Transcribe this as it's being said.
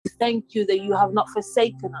thank you that you have not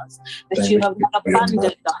forsaken us, that you have not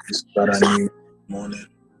abandoned us. Morning.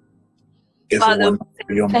 Father, we say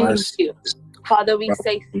thank you. Father, we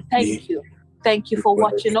say thank you. Thank you for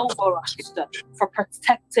watching over us, for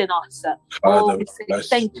protecting us. Oh, we say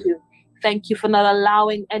thank you. Thank you for not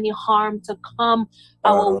allowing any harm to come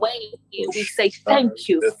our way. We say thank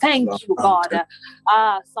you. Thank you, God.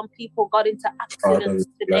 Some people got into accidents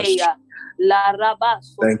today.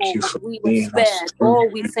 Thank you for we were spared. Oh,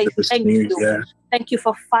 we say thank you. Thank you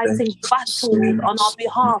for fighting battles on our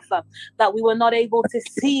behalf that we were not able to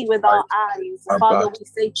see with our eyes. Father, we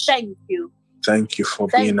say thank you. Thank you for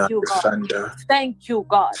being a defender. Thank you,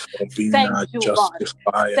 God. Thank you, God.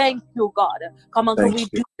 Thank you, God. Come on, can we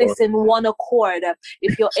do this in one accord?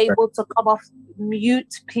 If you're able to come off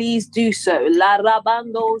mute, please do so. La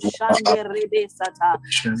rabando shande rebesata.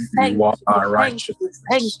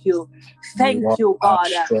 Thank you,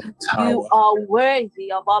 God. You are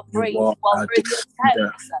worthy of our praise. You are worthy of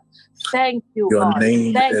thanks. Thank you, God.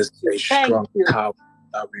 Thank you.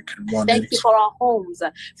 That we can run Thank you for our homes.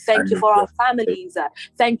 Thank you for our families.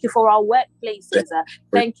 Thank you for our workplaces.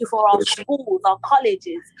 Thank you for our schools, our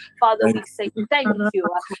colleges. Father, we say thank you.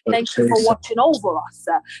 Thank you for watching over us.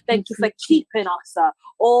 Thank you for keeping us.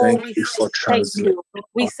 Oh, we say thank you.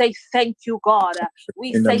 We say thank you, God.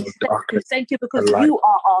 We say thank you. Thank you because you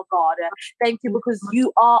are our God. Thank you because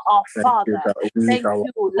you are our Father. Thank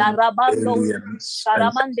you.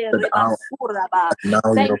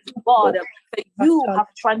 Thank you, God. But you have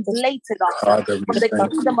translated us from the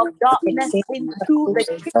kingdom of darkness into the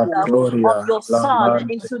kingdom of your Son,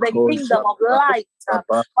 into the kingdom of light.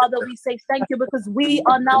 Father, we say thank you because we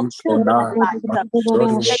are now children of light.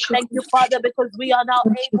 We say thank you, Father, because we are now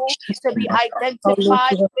able to be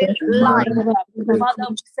identified with light. Father,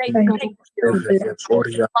 we say thank you.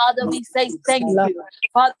 Father, we say thank you.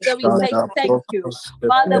 Father, we say thank you.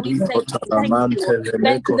 Father, we say thank you.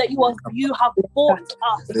 Thank you that you have bought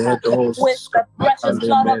us with the precious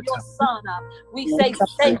blood of your Son. We say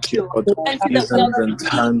thank you. Thank you that we are the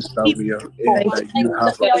times that we are in, that you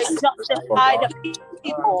have we are justified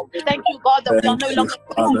people. Thank you, God, that we are no longer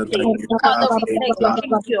guilty. Father, we say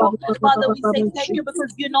thank you. Father, we say thank you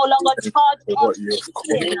because you no longer charge us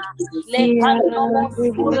sin. We thank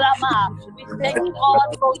God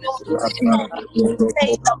for your Son who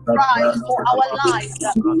paid the price for our lives.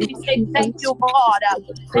 We say thank you, God.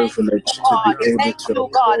 Thank you, God. Thank you,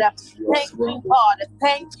 God. Thank you, God.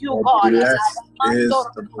 Thank you, God. Is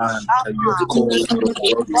the man that you have called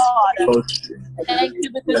God. Thank you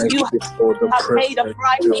because you have paid a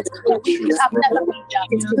price that we could have never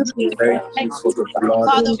paid. Thank you for the blood.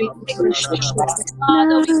 Father, we say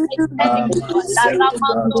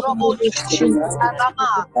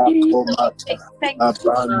thank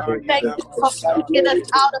you. Thank you for picking us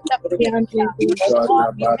out of the pit.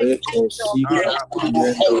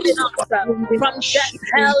 From death,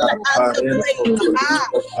 hell, and the grave.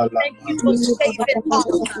 Thank you for saving us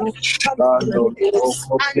from death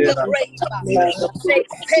and the grave. We say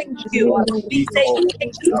thank you. We say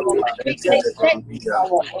thank you. We say thank you.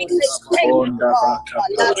 We say thank you, God.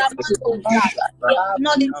 We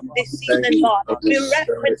acknowledge this evening, God. We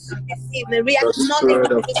reference this evening. We acknowledge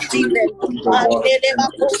this evening. Father,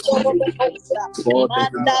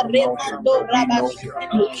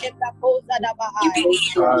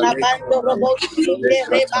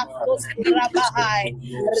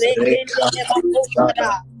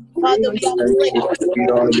 we are grateful.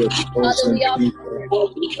 Father, we are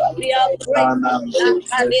grateful. We are grateful.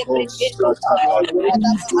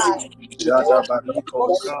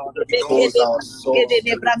 Because our souls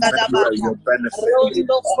your benefit.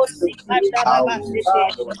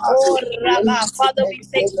 Father, we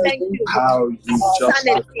say thank you. How you just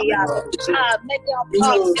many of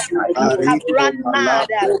us have run mad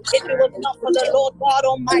if it was not for the Lord God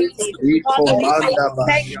Almighty. Father, we say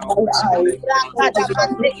thank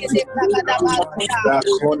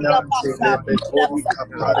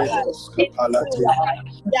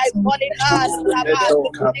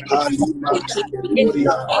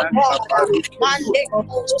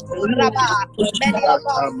many of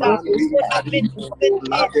us would have been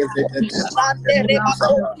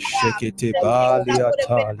Shekete balia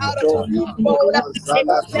talia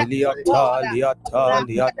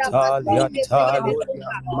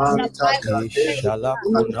Shala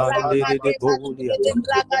kunande de bolia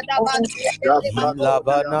la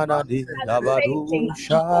banana de la badu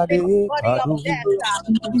Shade Kadu.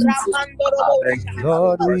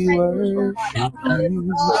 Lord, we worship you.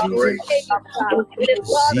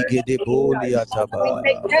 Zigede Boli Ataba.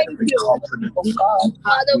 Thank you.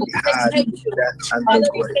 Father, we say thank you. Father,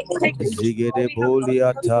 we say thank you. Zigede Boli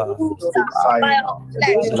Ata.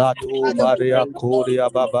 Latu Baria Koria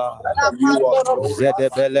Baba.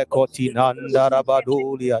 Zedebele Kotinanda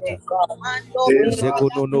Rabaduliata.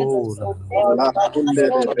 Zekununu.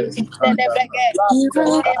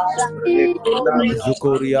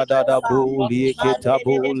 Zukoria Dada Buli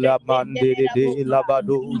Ketabula Mande de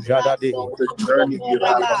Labadu Jadade.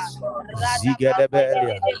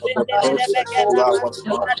 Zigedebelia.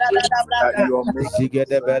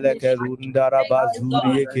 Zigedebele Kerunda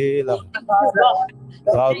Rabazuri Kela.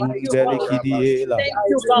 Barun Belikidiela.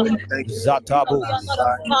 Zatabo.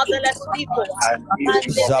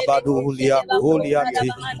 Zabadulia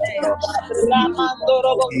Kuliate. La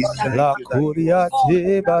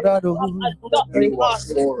Kuriate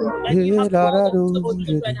Barado.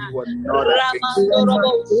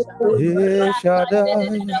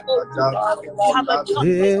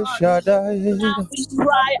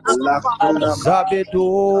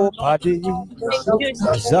 Zabedo Padi.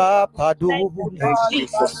 Zapado.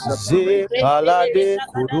 Zepalade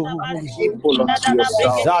Kudu.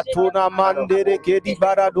 Zatuna Mandere Kedi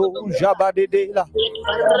Barado Jabade Dela.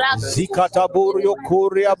 Zikataburio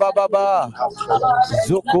Korea Baba.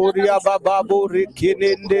 Zokoria Bababo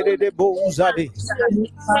Rikinende de Bozade.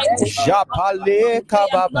 Japale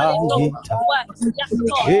Kababa Yita.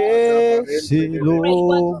 Esilo.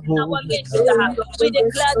 We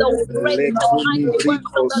declare the great and mighty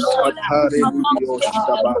works of the Lord amongst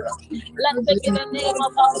the blessed be the name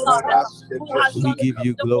of our God. We give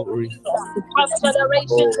you glory. From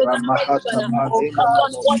generation to generation, have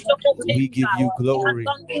done wonderful things. We give you glory.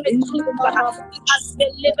 He has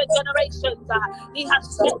delivered generations. He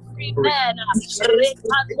has set free men.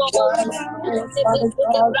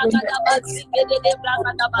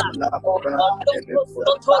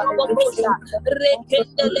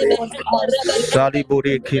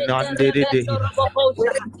 Saliburi Kinande de.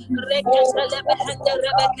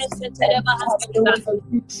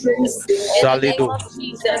 Salido.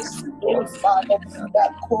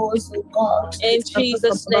 In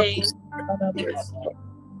Jesus' name.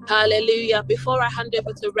 Hallelujah. Before I hand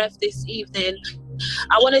over to Rev this evening,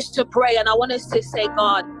 I want us to pray and I want us to say,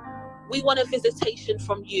 God, we want a visitation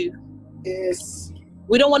from you. Yes.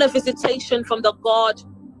 We don't want a visitation from the God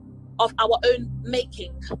of our own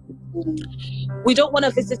making. We don't want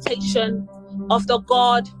a visitation of the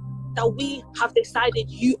God that we have decided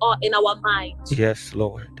you are in our mind. Yes,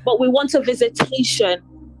 Lord. But we want a visitation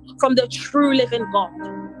from the true living God,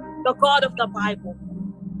 the God of the Bible.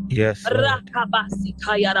 Yes, Lord.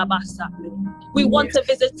 We want a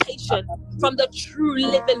visitation from the true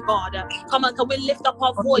living God. Come on, can we lift up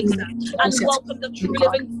our voice and welcome the true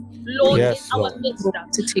living Lord in our midst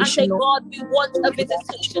and say, God, we want a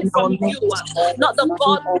visitation from you, not the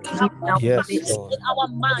God we have in our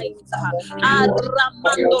minds.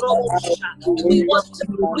 We want,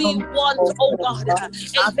 oh God,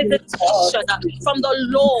 a visitation from the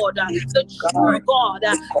Lord, the true God.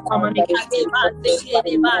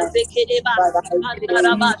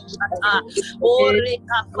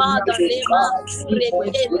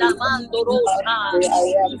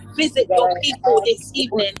 Visit your people this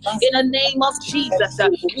evening in the name of Jesus.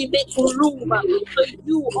 We make room for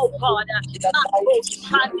you, oh God.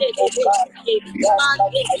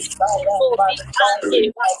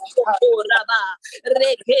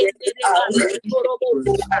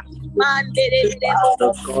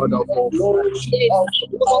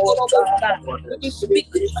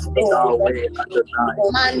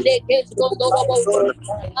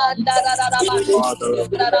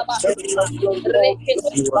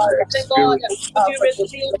 God, you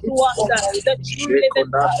reveal to us the true living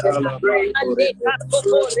God, and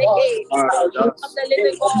the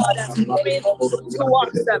living God, reveal to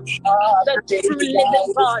us the true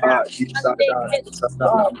living God,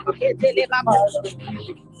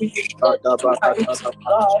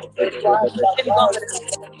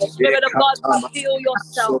 Spirit of God, reveal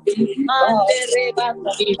yourself.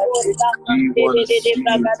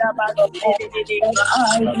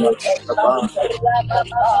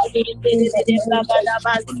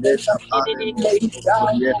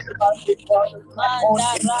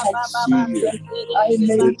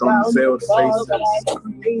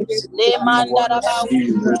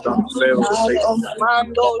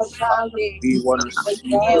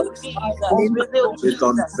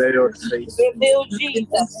 Reveal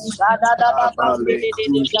Jesus.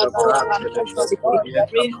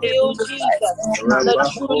 Reveal Jesus, the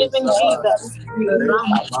true living Jesus.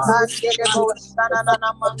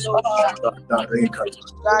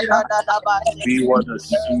 We want to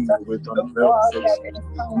see you with unveiled face.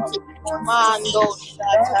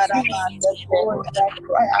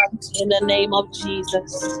 In the name of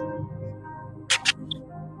Jesus.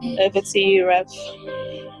 Over to you, Rev.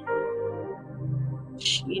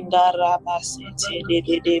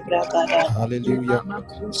 Hallelujah.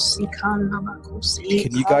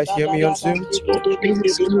 Can you guys hear me on Zoom?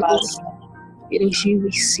 It is you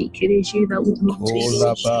we seek. It is you that we want to see.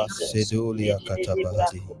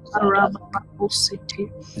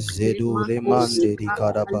 Zedule mande di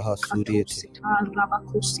karabaha suriete.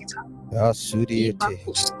 Asuriete.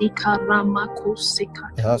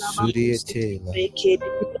 Asuriete.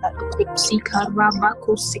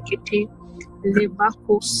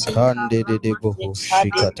 Kande de deboho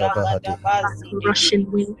shikata bahade.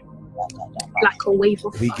 Russian wind. Like a wave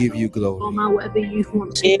of we give you glory. Whatever you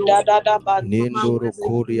want to do. Nindoro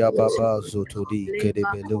koria baba zotodi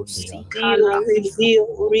kedebelondia.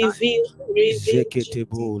 Reveal.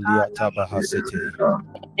 Zeketebo liataba hasete.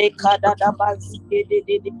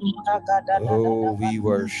 Oh, we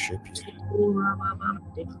worship you.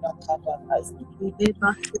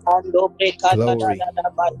 Glory.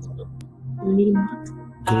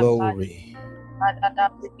 Glory.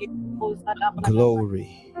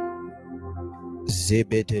 Glory.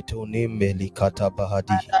 Zebetetonim likata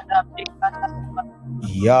bahadi.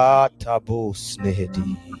 Ya tabos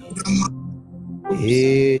nehedi.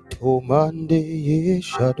 Etomande ye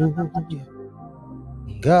shadow.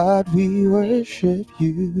 God, we worship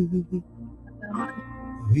you.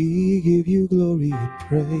 We give you glory and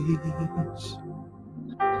praise.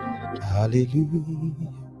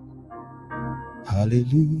 Hallelujah.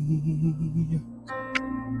 Hallelujah.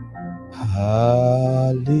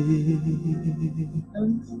 Hallelujah.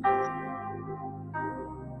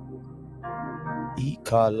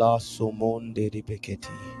 Ikala somonde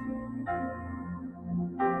ribeketi.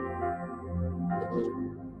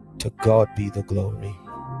 To God be the glory.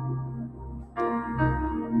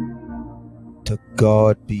 To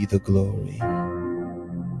God be the glory.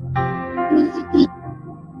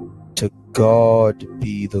 To God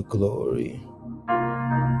be the glory.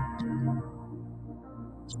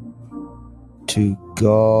 To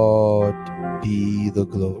God be the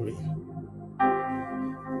glory.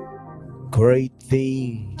 Great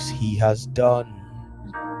things he has done.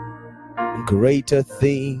 Greater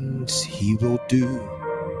things he will do.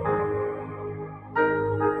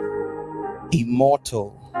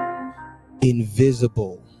 Immortal,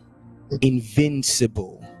 invisible,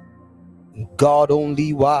 invincible, God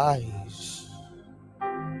only wise,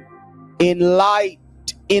 in light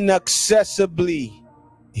inaccessibly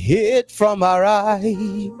hid from our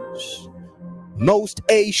eyes, most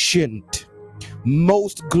ancient,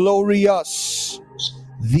 most glorious,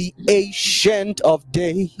 the ancient of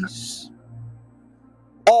days,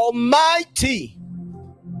 almighty,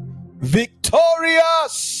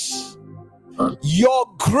 victorious, your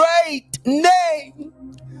great name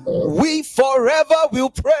we forever will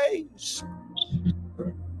praise.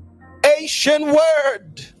 Ancient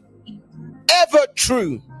word, ever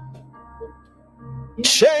true,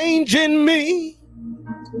 changing me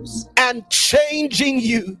and changing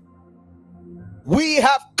you. We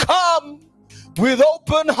have come with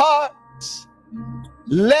open hearts.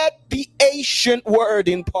 Let the ancient word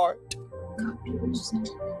impart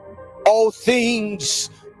all things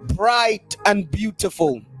bright and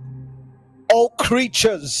beautiful, all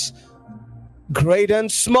creatures great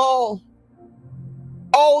and small,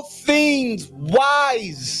 all things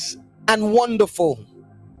wise and wonderful.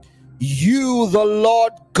 You, the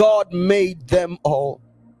Lord God, made them all.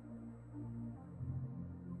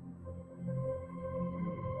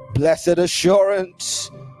 Blessed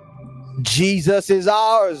assurance, Jesus is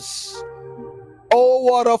ours. Oh,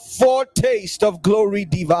 what a foretaste of glory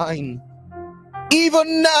divine.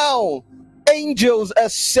 Even now, angels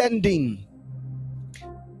ascending,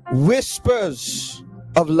 whispers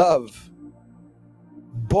of love,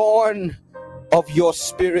 born of your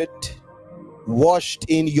spirit, washed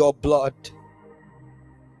in your blood.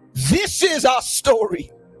 This is our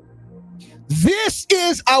story. This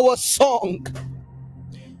is our song.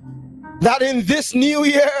 That in this new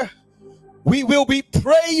year, we will be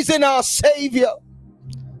praising our Savior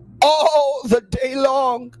all the day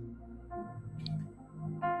long.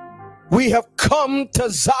 We have come to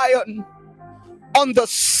Zion on the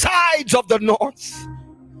sides of the north,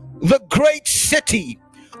 the great city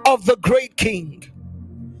of the great King.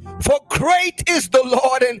 For great is the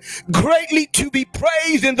Lord, and greatly to be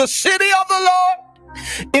praised in the city of the Lord,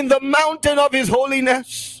 in the mountain of his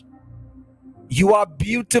holiness. You are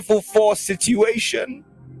beautiful for situation.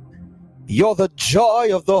 You're the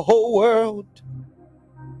joy of the whole world.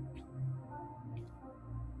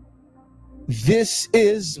 This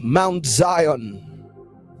is Mount Zion.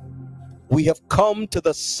 We have come to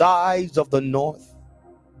the sides of the north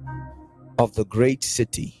of the great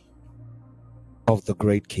city of the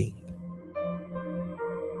great King.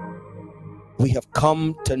 We have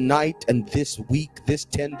come tonight and this week, this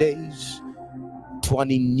 10 days, to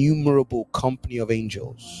an innumerable company of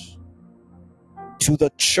angels, to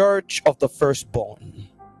the church of the firstborn,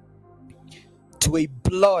 to a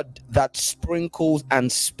blood that sprinkles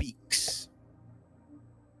and speaks,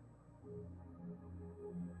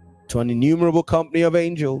 to an innumerable company of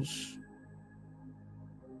angels,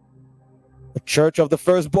 a church of the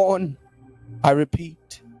firstborn, I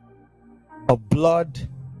repeat, a blood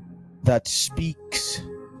that speaks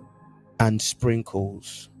and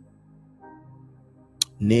sprinkles.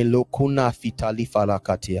 Nelokuna fitali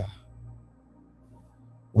falakatia.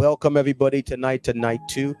 Welcome everybody tonight to night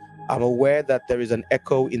 2. I'm aware that there is an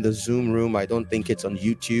echo in the Zoom room. I don't think it's on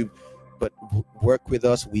YouTube, but work with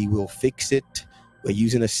us. We will fix it. We're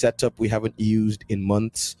using a setup we haven't used in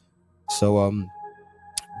months. So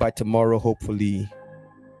by tomorrow, hopefully,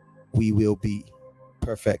 we will be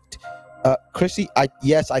perfect. Chrissy, I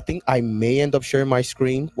think I may end up sharing my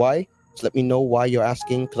screen. Why? Just let me know why you're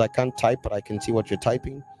asking, because I can't type, but I can see what you're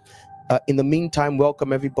typing. In the meantime,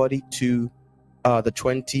 welcome everybody to the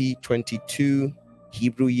 2022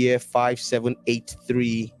 Hebrew year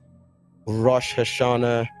 5783 Rosh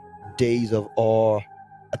Hashanah Days of Awe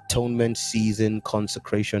Atonement Season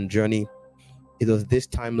Consecration Journey. It was this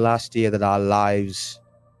time last year that our lives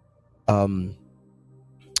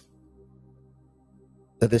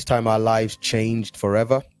changed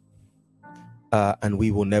forever, and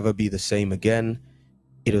we will never be the same again.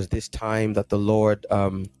 It was this time that the Lord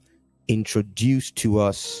introduced to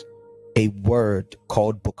us a word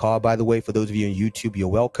called Bukar. By the way, for those of you on YouTube, you're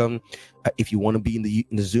welcome. If you want to be in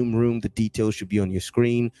the Zoom room, the details should be on your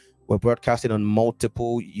screen. We're broadcasting on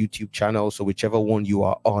multiple YouTube channels, so whichever one you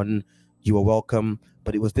are on, you are welcome.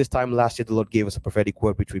 But it was this time last year the Lord gave us a prophetic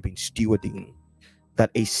word which we've been stewarding,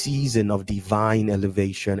 that a season of divine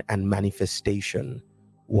elevation and manifestation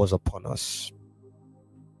was upon us.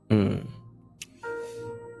 Laruma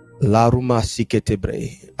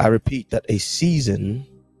siketebre. I repeat that a season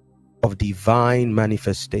of divine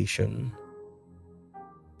manifestation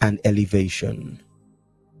and elevation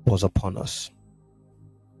was upon us.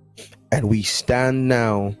 And we stand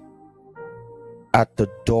now at the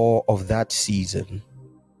door of that season,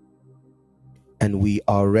 and we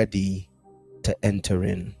are ready to enter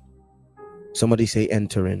in. Somebody say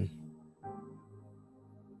enter in.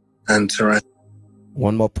 Enter in.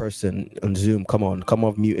 One more person on Zoom, come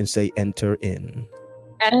off mute and say enter in.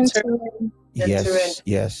 Enter in.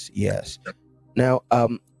 Yes. Now,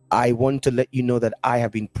 I want to let you know that I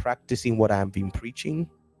have been practicing what I have been preaching.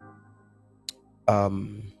 I've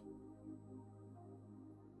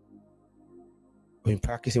been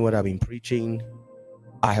practicing what I've been preaching.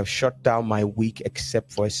 I have shut down my week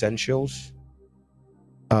except for essentials.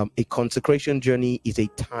 A consecration journey is a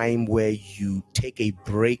time where you take a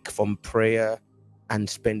break from prayer and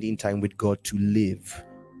spending time with God to live,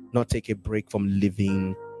 not take a break from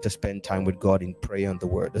living to spend time with God in prayer and the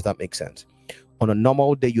word. Does that make sense? On a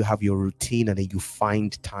normal day, you have your routine, and then you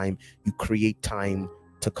find time, you create time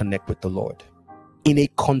to connect with the Lord. In a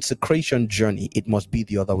consecration journey, it must be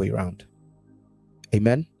the other way around.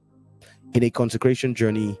 Amen? In a consecration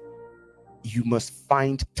journey, you must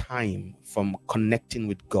find time from connecting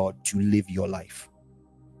with God to live your life.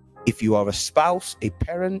 If you are a spouse, a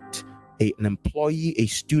parent, an employee, a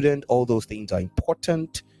student, all those things are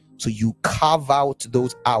important. So you carve out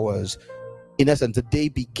those hours. In essence, the day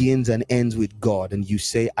begins and ends with God, and you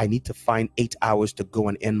say, I need to find 8 hours to go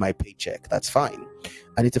and earn my paycheck. That's fine.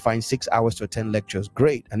 I need to find 6 hours to attend lectures.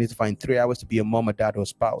 Great. I need to find 3 hours to be a mom, a dad, or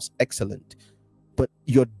spouse. Excellent. But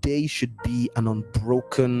your day should be an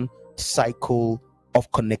unbroken cycle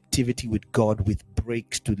of connectivity with God with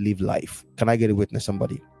breaks to live life. Can I get a witness,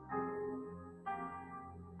 somebody?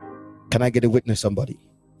 Can I get a witness, somebody?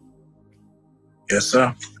 Yes,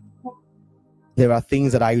 sir. There are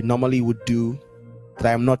things that I normally would do that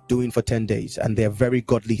I am not doing for 10 days, and they're very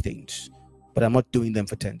godly things, but I'm not doing them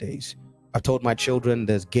for 10 days. I've told my children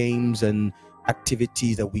there's games and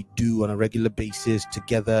activities that we do on a regular basis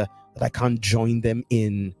together that I can't join them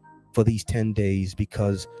in for these 10 days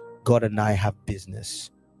because God and I have business.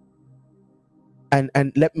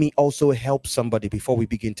 And let me also help somebody before we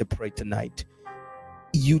begin to pray tonight.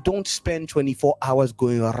 You don't spend 24 hours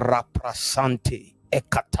going raprasante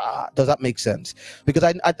ekata. Does that make sense? Because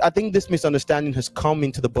I think this misunderstanding has come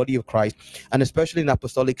into the body of Christ, and especially in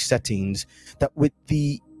apostolic settings, that with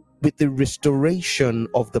the restoration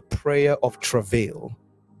of the prayer of travail,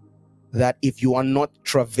 that if you are not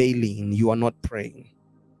travailing, you are not praying.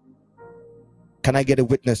 Can I get a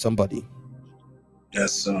witness, somebody?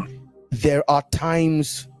 Yes, sir. There are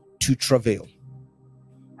times to travail,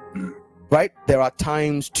 right? There are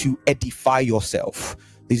times to edify yourself.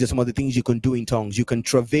 These are some of the things you can do in tongues. You can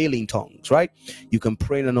travail in tongues, right? You can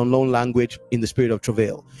pray in an unknown language in the spirit of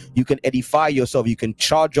travail. You can edify yourself. You can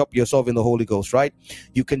charge up yourself in the Holy Ghost, right?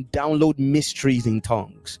 You can download mysteries in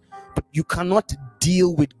tongues. But you cannot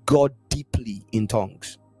deal with God deeply in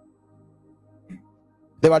tongues.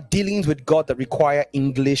 There are dealings with God that require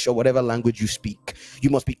English or whatever language you speak.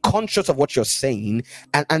 You must be conscious of what you're saying,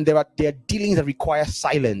 and there are dealings that require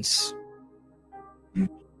silence.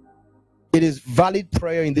 It is valid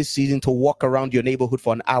prayer in this season to walk around your neighborhood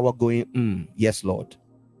for an hour going, yes, Lord.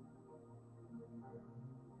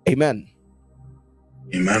 Amen.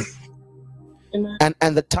 Amen.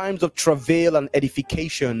 And the times of travail and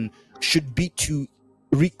edification should be to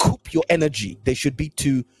recoup your energy. They should be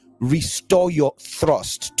to restore your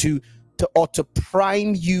thrust, to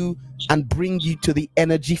prime you and bring you to the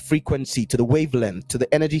energy frequency, to the wavelength, to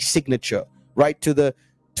the energy signature, right? To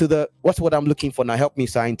the what's what I'm looking for now? Help me,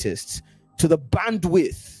 scientists. To the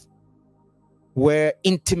bandwidth where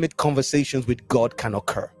intimate conversations with God can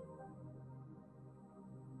occur.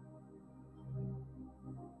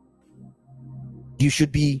 You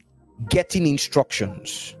should be getting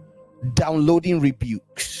instructions, downloading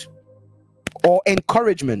rebukes, or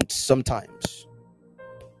encouragement sometimes.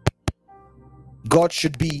 God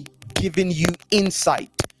should be giving you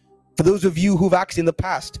insight. For those of you who've asked in the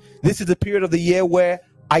past, this is the period of the year where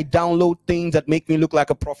I download things that make me look like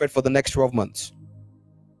a prophet for the next 12 months.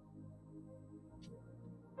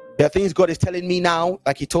 There are things God is telling me now,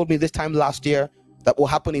 like he told me this time last year, that will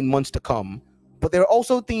happen in months to come. But there are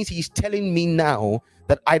also things he's telling me now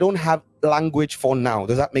that I don't have language for now.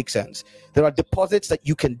 Does that make sense? There are deposits that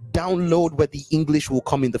you can download where the English will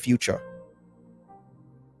come in the future.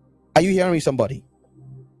 Are you hearing me, somebody?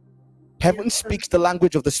 Heaven speaks the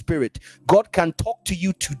language of the Spirit. God can talk to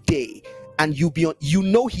you today, and you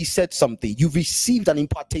know he said something. You've received an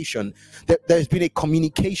impartation. There's been a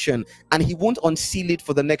communication, and he won't unseal it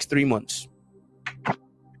for the next 3 months.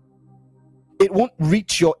 It won't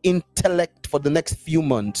reach your intellect for the next few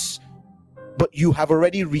months, but you have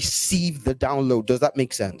already received the download. Does that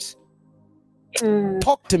make sense?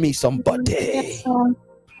 Talk to me, somebody.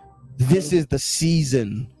 This is the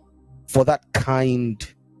season for that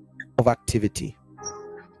kind of activity.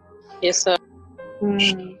 Yes, sir.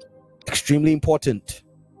 Extremely important.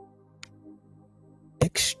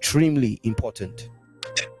 Extremely important.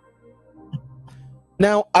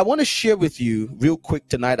 Now, I want to share with you real quick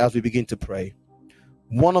tonight as we begin to pray.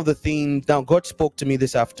 One of the things, now God spoke to me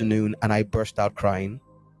this afternoon and I burst out crying.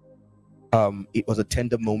 It was a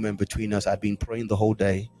tender moment between us. I'd been praying the whole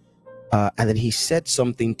day. And then he said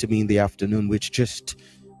something to me in the afternoon, which just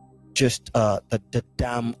the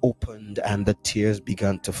dam opened and the tears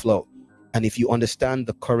began to flow. And if you understand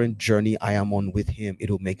the current journey I am on with him,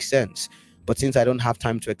 it'll make sense. But since I don't have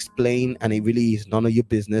time to explain, and it really is none of your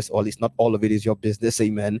business, or at least not all of it is your business,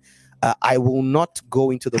 amen, I will not go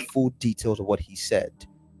into the full details of what he said.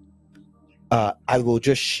 I will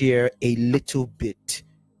just share a little bit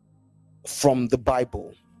from the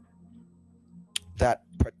Bible that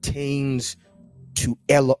pertains to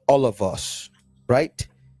all of us, right?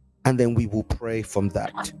 And then we will pray from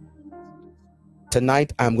that.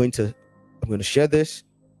 Tonight, I'm going to share this.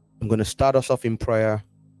 I'm going to start us off in prayer.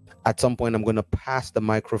 At some point, I'm going to pass the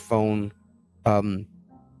microphone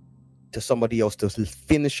to somebody else to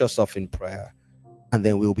finish us off in prayer. And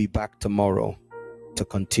then we'll be back tomorrow to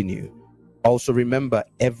continue. Also, remember,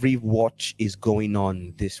 every watch is going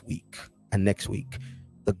on this week and next week.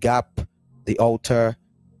 The Gap, the Altar,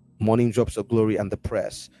 Morning Drops of Glory, and the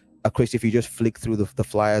Press. Chris, if you just flick through the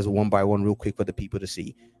flyers one by one real quick for the people to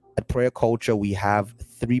see. At Prayer Culture, we have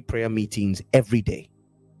 3 prayer meetings every day.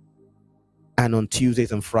 And on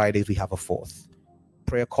Tuesdays and Fridays, we have a 4th.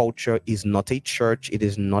 Prayer Culture is not a church. It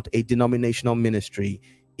is not a denominational ministry.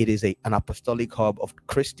 It is an apostolic hub of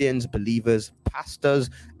Christians, believers,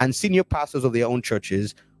 pastors, and senior pastors of their own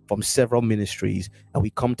churches from several ministries. And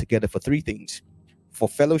we come together for 3 things: for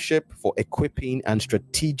fellowship, for equipping, and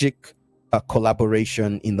strategic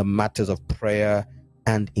collaboration in the matters of prayer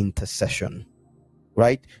and intercession.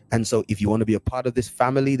 right? And so if you want to be a part of this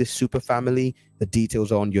family, this super family, the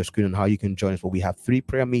details are on your screen on how you can join us. But we have 3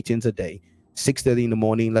 prayer meetings a day, 6:30 in the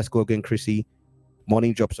morning. Let's go again, Chrissy.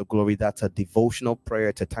 Morning drops of glory. That's a devotional prayer.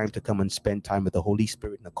 It's a time to come and spend time with the Holy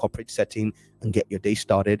Spirit in a corporate setting and get your day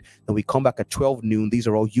started. Then we come back at 12 noon. These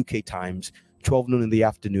are all UK times. 12 noon in the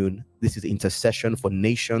afternoon. This is intercession for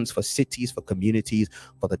nations, for cities, for communities,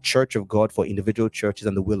 for the church of God, for individual churches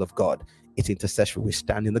and the will of God. It's intercession. We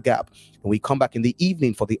stand in the gap. And we come back in the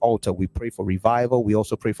evening for the altar. We pray for revival. We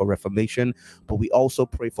also pray for reformation, but we also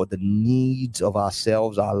pray for the needs of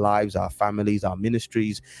ourselves, our lives, our families, our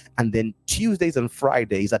ministries. And then Tuesdays and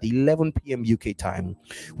Fridays at 11 p.m. UK time,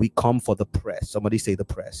 we come for the press. Somebody say the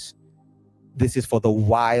press. This is for the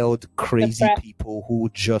wild, crazy people who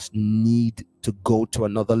just need to go to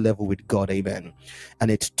another level with God. Amen. And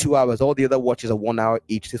it's 2 hours. All the other watches are 1 hour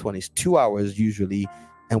each. This one is 2 hours usually.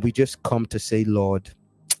 And we just come to say, Lord,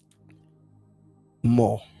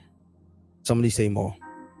 more. Somebody say more.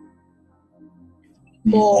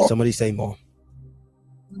 More. Somebody say more.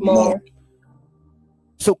 More.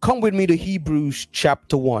 So come with me to Hebrews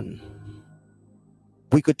chapter 1.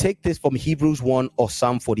 We could take this from Hebrews 1 or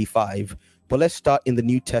Psalm 45, but let's start in the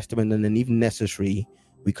New Testament, and then if necessary,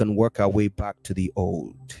 we can work our way back to the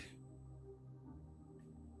Old.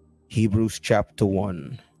 Hebrews chapter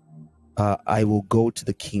 1. I will go to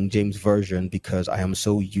the King James Version because I am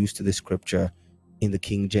so used to this scripture in the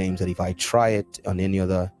King James that if I try it on any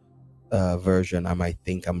other version, I might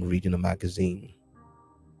think I'm reading a magazine.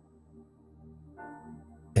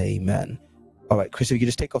 Amen. All right, Chris, if you could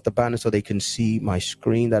just take off the banner so they can see my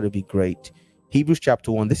screen, that would be great. Hebrews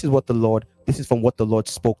chapter 1. This is from what the Lord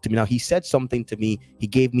spoke to me. Now, he said something to me. He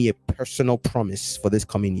gave me a personal promise for this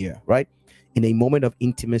coming year, right? In a moment of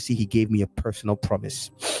intimacy, he gave me a personal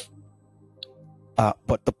promise.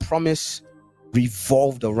 But the promise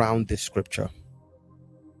revolved around this scripture.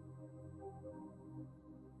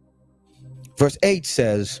 Verse 8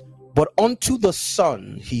 says, but unto the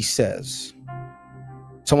Son, he says.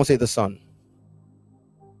 Someone say the Son.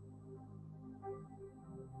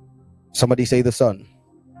 Somebody say the Son.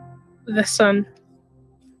 The Son.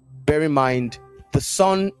 Bear in mind, the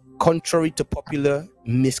Son, contrary to popular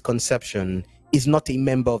misconception, is not a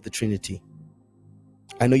member of the Trinity.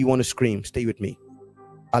 I know you want to scream. Stay with me.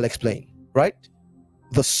 I'll explain, right?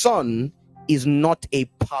 The Son is not a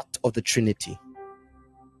part of the Trinity.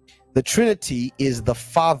 The Trinity is the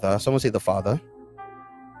Father. Someone say the Father.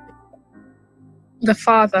 The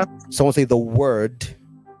Father. Someone say the Word.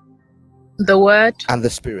 The Word. And the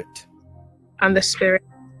Spirit. And the Spirit.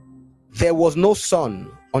 There was no Son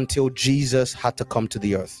until Jesus had to come to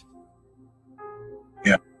the earth.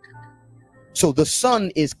 Yeah. So the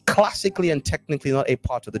Son is classically and technically not a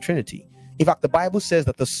part of the Trinity. In fact, the Bible says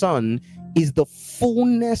that the Son is the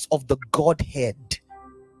fullness of the Godhead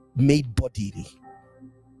made bodily.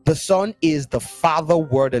 The Son is the Father,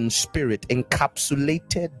 Word, and Spirit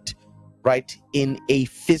encapsulated, right, in a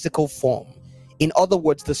physical form. In other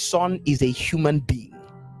words, the Son is a human being.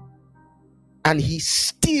 And he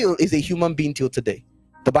still is a human being till today.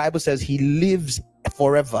 The Bible says he lives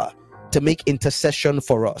forever to make intercession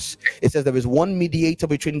for us. It says there is one mediator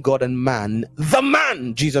between God and man, the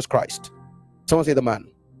man, Jesus Christ. Someone say the man.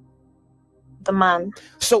 The man.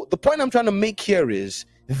 So the point I'm trying to make here is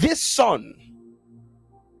this Son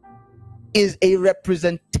is a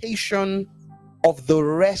representation of the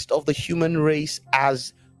rest of the human race,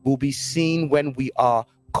 as will be seen when we are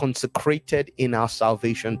consecrated in our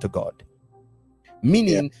salvation to God.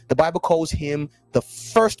 Meaning, the Bible calls him the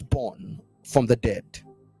firstborn from the dead.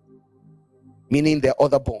 Meaning there are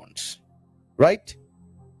other borns, right?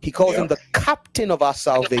 He calls him the captain of our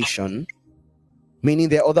salvation, meaning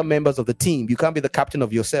there are other members of the team. You can't be the captain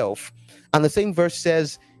of yourself. And the same verse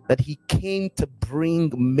says that he came to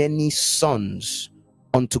bring many sons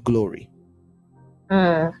unto glory.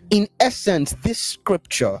 In essence, this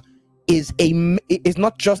scripture is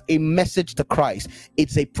not just a message to Christ.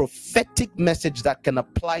 It's a prophetic message that can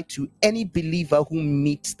apply to any believer who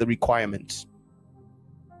meets the requirements.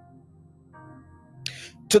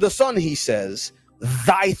 To the Son, he says,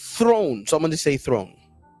 thy throne. Somebody say throne.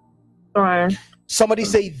 Throne. Somebody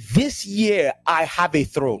say, this year I have a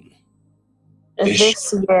throne.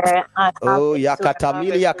 This year I have Oh, yakata,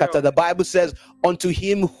 mili yakata. The Bible says, unto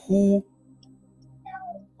him who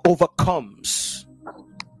overcomes.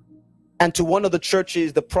 And to one of the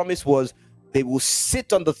churches, the promise was they will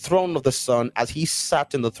sit on the throne of the Son as he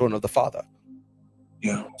sat in the throne of the Father.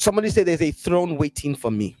 Yeah. Somebody say, there's a throne waiting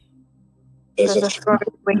for me. There's a throne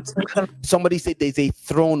waiting for me. Somebody say, there's a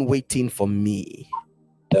throne waiting for me.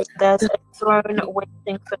 There's a throne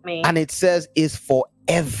waiting for me. And it says, is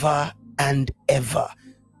forever and ever.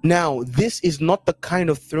 Now, this is not the kind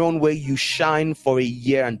of throne where you shine for a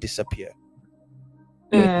year and disappear.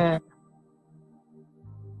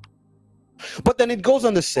 But then it goes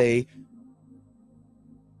on to say,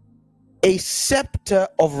 a scepter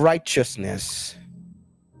of righteousness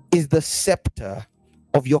is the scepter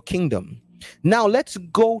of your kingdom. Now let's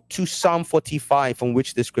go to Psalm 45, from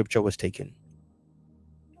which the scripture was taken.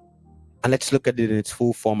 And let's look at it in its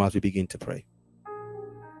full form as we begin to pray.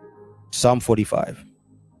 Psalm 45.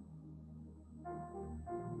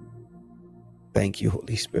 Thank you,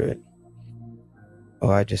 Holy Spirit. Oh,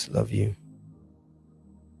 I just love you.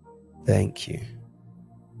 Thank you.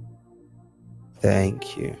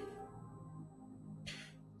 Thank you.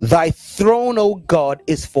 Thy throne, O God,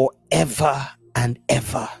 is forever and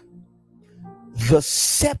ever. The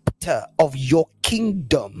scepter of your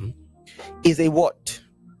kingdom is a what?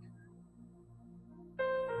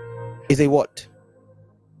 Is a what?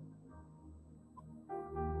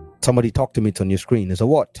 Somebody talk to me. It's on your screen. Is a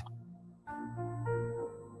what?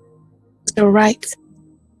 The right.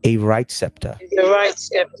 A right scepter. The right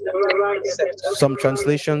scepter. The right scepter. Some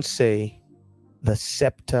translations say the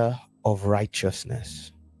scepter of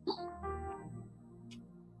righteousness.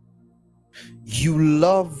 You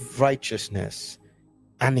love righteousness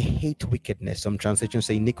and hate wickedness. Some translations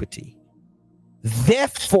say iniquity.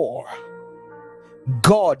 Therefore,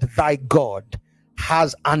 God, thy God,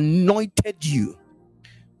 has anointed you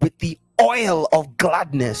with the oil of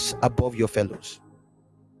gladness above your fellows.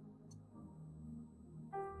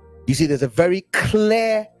 You see, there's a very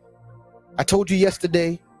clear, I told you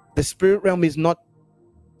yesterday, the spirit realm is not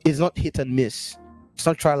hit and miss. It's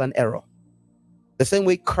not trial and error. The same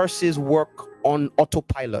way curses work on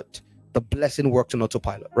autopilot, the blessing works on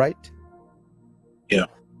autopilot, right? Yeah.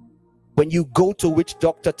 When you go to a witch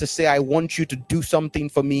doctor to say, I want you to do something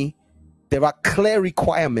for me, there are clear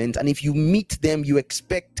requirements, and if you meet them, you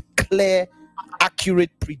expect clear,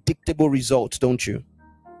 accurate, predictable results, don't you?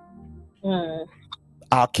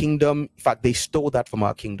 Our kingdom, in fact, they stole that from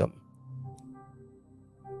our kingdom.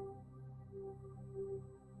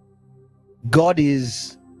 God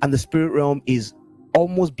is, and the spirit realm is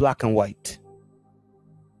almost black and white.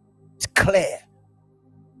 It's clear.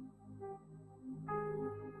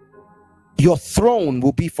 Your throne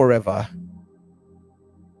will be forever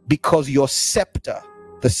because your scepter,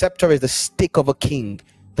 the scepter is the stick of a king,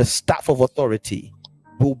 the staff of authority,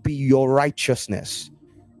 will be your righteousness.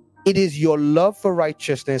 It is your love for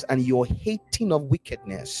righteousness and your hating of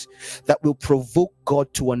wickedness that will provoke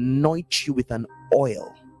God to anoint you with an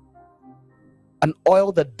oil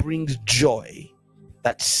that brings joy,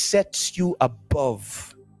 that sets you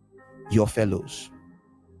above your fellows.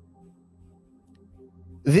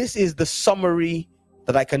 This is the summary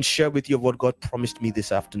that I can share with you of what God promised me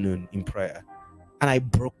this afternoon in prayer. And I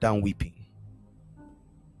broke down weeping.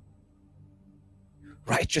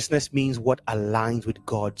 Righteousness means what aligns with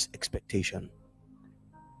God's expectation.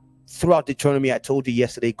 Throughout Deuteronomy, I told you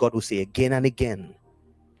yesterday, God will say again and again,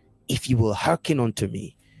 if you will hearken unto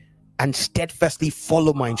me and steadfastly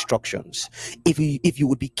follow my instructions, if you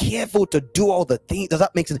would be careful to do all the things, does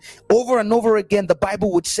that make sense? Over and over again, the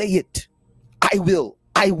Bible would say it. I will.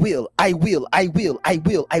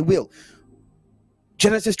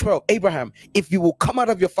 Genesis 12, Abraham, if you will come out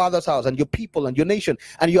of your father's house and your people and your nation,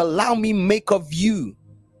 and you allow me make of you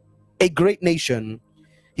a great nation,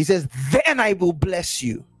 he says, then I will bless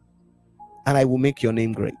you and I will make your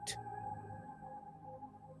name great.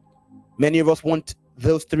 Many of us want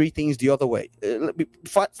those three things the other way. Let me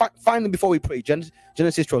find them before we pray. Genesis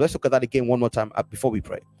 12, let's look at that again one more time before we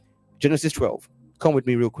pray. Genesis 12, come with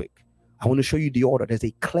me real quick. I want to show you the order. There's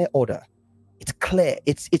a clear order. It's clear.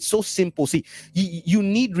 It's so simple. See, you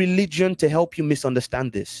need religion to help you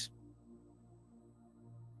misunderstand this.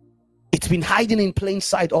 It's been hiding in plain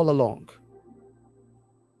sight all along.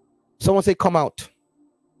 Someone say, come out.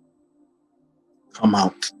 Come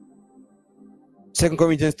out. 2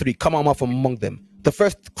 Corinthians 3, come out from among them. The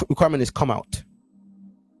first requirement is come out.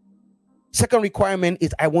 Second requirement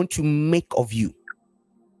is I want to make of you.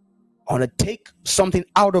 I want to take something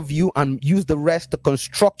out of you and use the rest to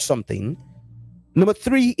construct something. Number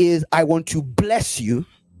 3 is I want to bless you.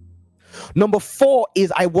 Number 4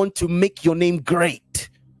 is I want to make your name great.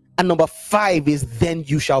 And number 5 is then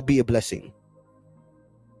you shall be a blessing.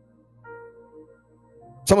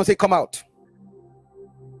 Someone say come out.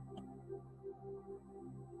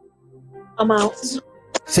 Come out.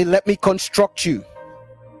 Say let me construct you.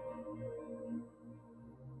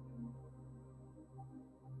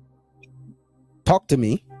 Talk to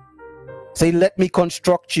me. Say let me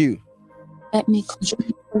construct you. Let me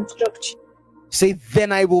construct you. Say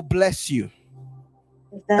then I will bless you.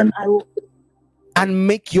 Then I will and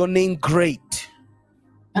make your name great,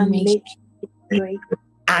 and make it great.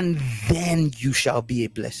 and then you shall be a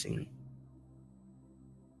blessing.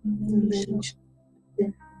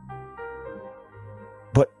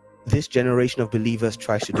 But this generation of believers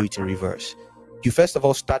tries to do it in reverse. You first of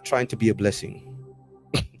all start trying to be a blessing,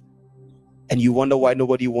 and you wonder why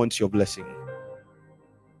nobody wants your blessing.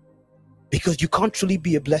 Because you can't truly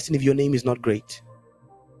be a blessing if your name is not great.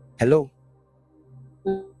 Hello?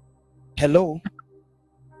 Hello?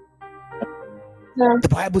 Yeah. The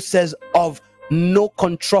Bible says of no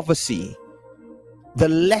controversy, the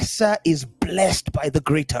lesser is blessed by the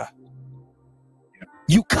greater.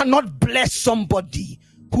 You cannot bless somebody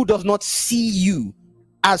who does not see you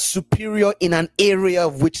as superior in an area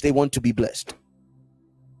of which they want to be blessed.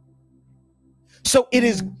 So it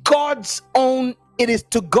is to God's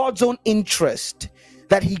own interest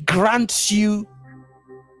that he grants you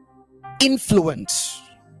influence.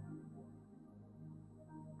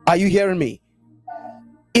 Are you hearing me?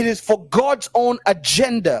 It is for God's own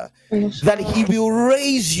agenda that he will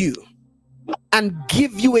raise you and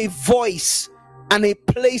give you a voice and a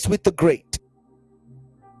place with the great.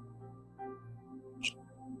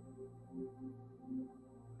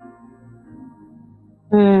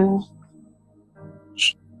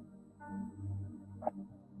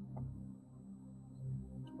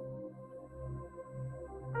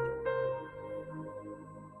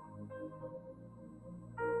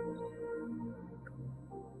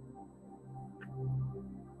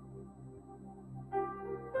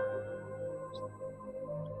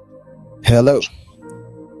 Hello.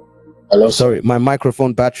 Sorry, my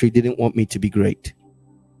microphone battery didn't want me to be great.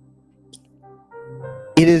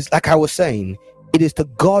 It is, like I was saying, it is to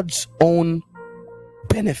God's own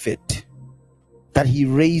benefit that he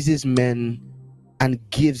raises men and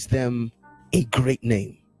gives them a great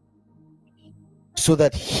name, so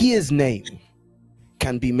that his name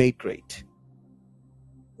can be made great.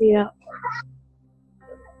 Yeah.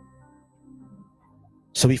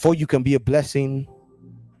 So before you can be a blessing,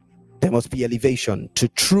 there must be elevation to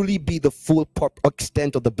truly be the full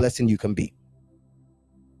extent of the blessing you can be.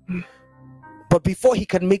 But before he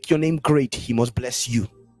can make your name great, he must bless you.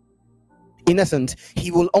 In essence, he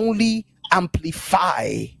will only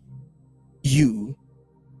amplify you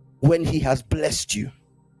when he has blessed you,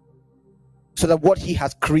 so that what he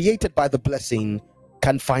has created by the blessing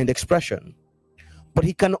can find expression. But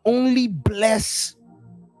he can only bless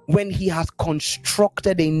when he has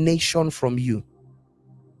constructed a nation from you.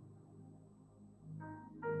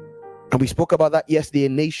 And we spoke about that yesterday. A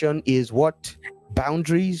nation is what?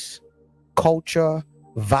 Boundaries, culture,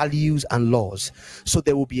 values, and laws. So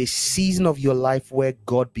there will be a season of your life where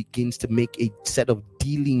God begins to make a set of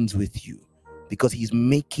dealings with you, because he's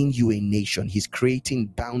making you a nation. He's creating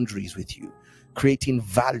boundaries with you, creating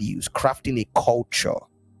values, crafting a culture,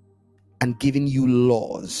 and giving you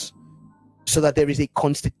laws, so that there is a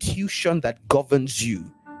constitution that governs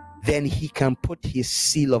you. Then he can put his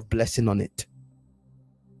seal of blessing on it.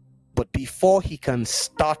 But before he can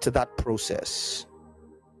start that process,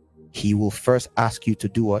 he will first ask you to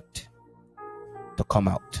do what? To come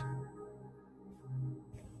out.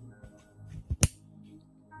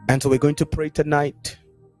 And so we're going to pray tonight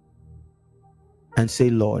and say,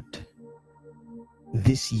 Lord,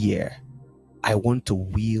 this year I want to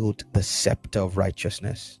wield the scepter of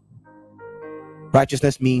righteousness.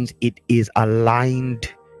 Righteousness means it is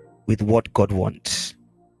aligned with what God wants.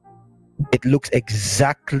 It looks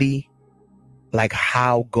exactly like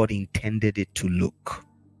how God intended it to look.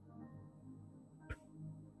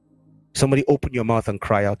 Somebody open your mouth and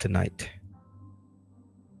cry out tonight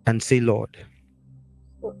and say, Lord,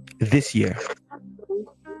 this year,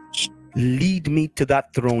 lead me to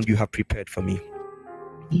that throne you have prepared for me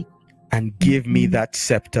and give me that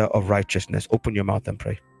scepter of righteousness. Open your mouth and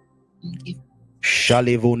pray.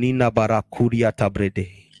 Shalevonina barakuria tabrede.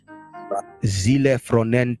 Zile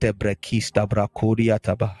fronente brekista brakuria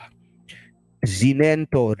taba.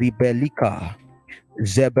 Zinento ribelika.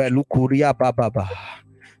 Zebelukuria bababa.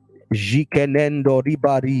 Jikenendo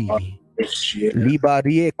ribari.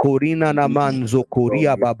 Libarie korina namanzo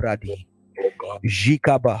koria babradi.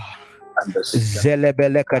 Jikaba.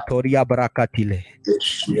 Zelebeleka toria brakatile.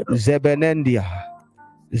 Zebenendia.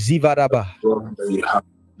 Zivaraba.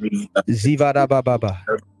 Zivaraba baba.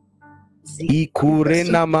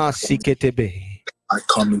 Ikurena masiketebe. I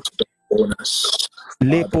come into the fullness.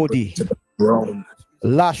 Lepodi.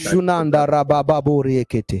 La shunanda rabababo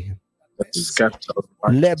rekete.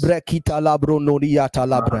 Lebrekita labro noriata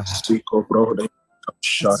labra.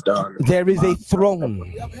 There is a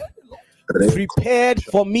throne prepared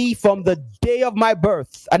for me from the day of my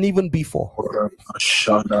birth and even before.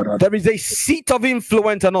 There is a seat of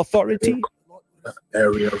influence and authority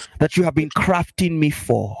that you have been crafting me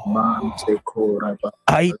for.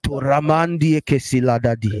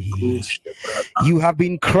 You have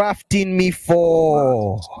been crafting me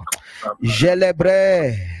for.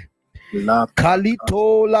 Jelebre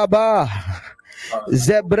Kalito Laba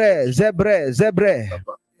Zebre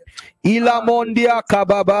Ilamondia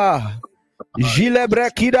Kababa Gilebre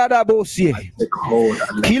Kidada Bosie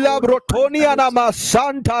Kilabrotonia Nama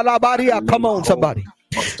Santa Labaria. Come on, somebody.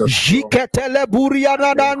 Jiketele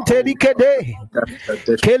Buriana Dante Dikede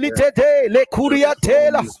Kelitede Le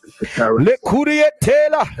Curiatela Le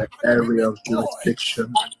Curiatela area of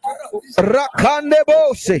jurisdiction. Rakande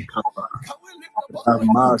Bose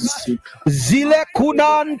Zile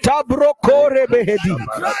Kunanta Brokore Behedi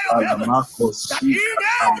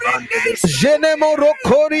Jenemo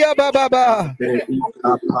Rokoria Bababa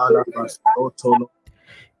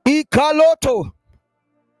Ikaloto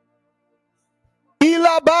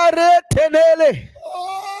Ilabare Tenele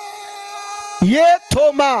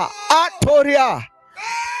Yetoma Atoria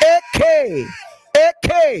Eke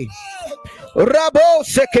Rabo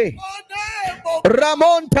Seke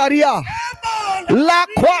Ramon Taria La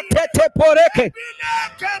Quatete Poreke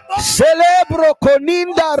Celebro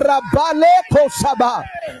Coninda Rabale Kosaba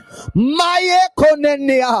Maye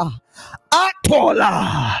Konenia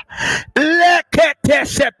Atola Lekete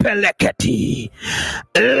Sepeleketi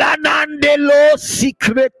Lanandelo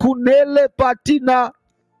Sikre Kunele Patina.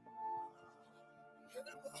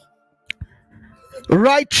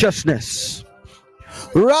 Righteousness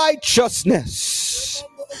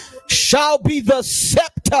shall be the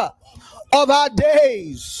scepter of our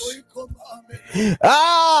days.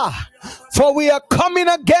 For we are coming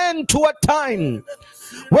again to a time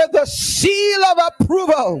where the seal of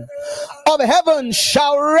approval of heaven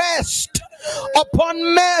shall rest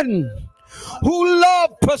upon men who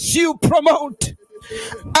love, pursue, promote,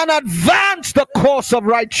 and advance the course of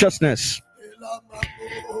righteousness.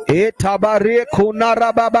 Etabare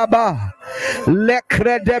kunarababa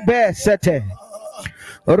lekredebe sete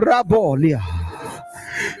rabolia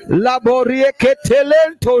laborie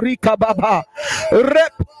ketelento rikababa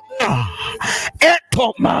rep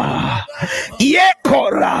etoma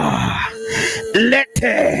yekora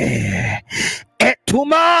lete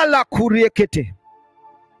etuma la kuriekete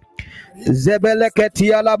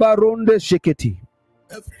zebeleketi alabarunde shiketi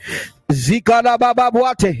zikala baba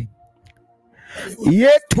bwate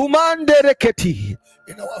yetumande reketi.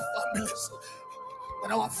 In our families,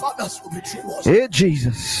 and our fathers will be true. Hey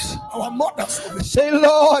Jesus, our mothers will be. Say,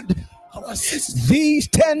 Lord, our sisters. These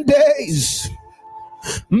 10 days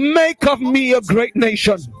make of me a great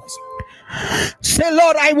nation. Say,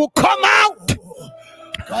 Lord, I will come out.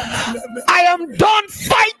 I am done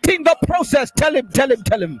fighting the process. Tell him.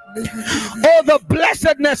 Oh, the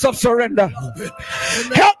blessedness of surrender.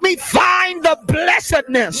 Help me find the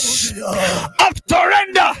blessedness of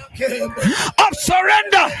surrender.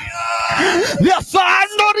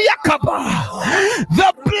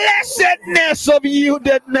 The blessedness of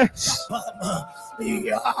yieldedness.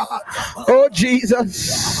 Oh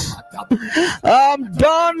Jesus, I'm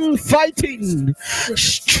done fighting,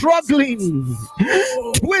 struggling,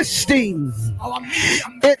 twisting.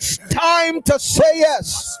 It's time to say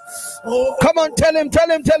yes. Come on, tell him.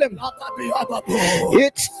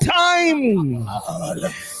 It's time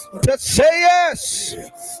to say yes.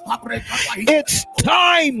 It's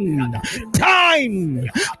time.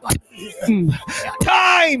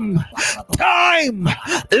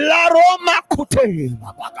 La Roma Kute.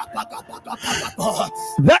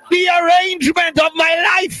 That the arrangement of my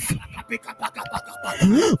life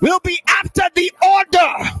will be after the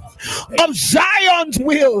order of Zion's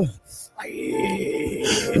will.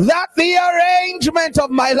 That the arrangement of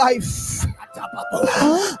my life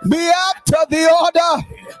be after the order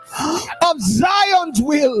of Zion's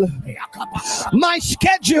will. My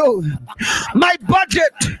schedule, my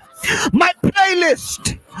budget, my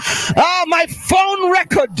playlist, my phone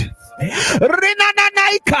record,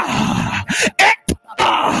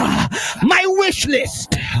 my wish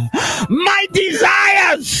list, my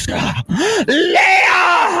desires,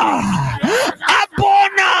 Leah,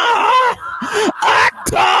 Abona,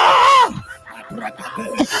 Atta,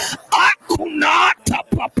 Akunata,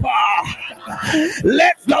 Papa.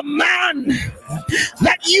 Let the man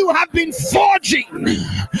that you have been forging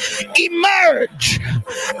emerge,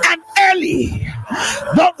 and early.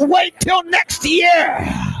 Don't wait till next year.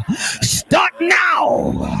 Start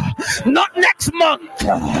now, not next month.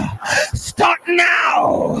 Start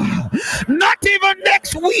now, not even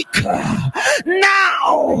next week.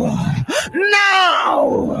 Now,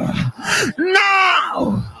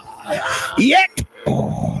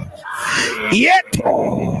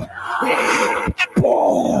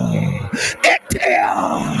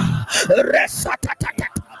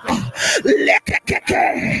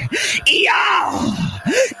 Lekekeke. Yeah.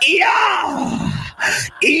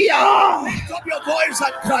 Lift up your voice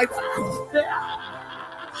and cry.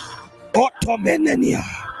 Otomenenia.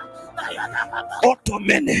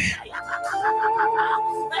 Otomene.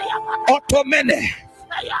 Otomene.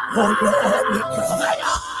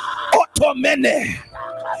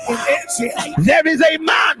 There is a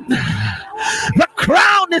man the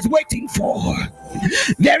crown is waiting for.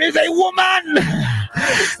 There is a woman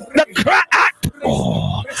the crown.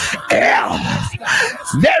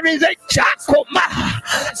 There is a Chakoma,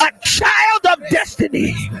 a child of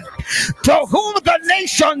destiny, to whom the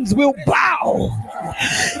nations will bow.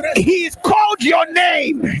 He's called your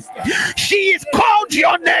name. She is called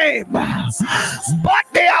your name. But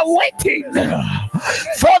they are waiting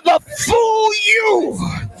for the full you.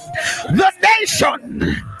 The nation,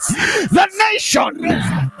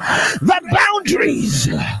 the boundaries,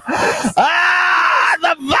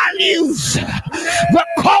 the values, the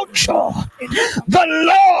culture, the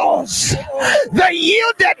laws, the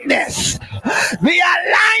yieldedness, the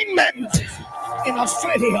alignment. In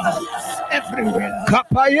Australia, everywhere.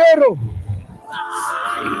 Capayero,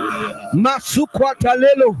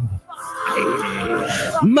 Masukwatalelo,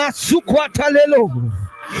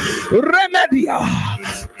 Remedia.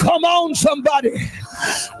 Come on, somebody.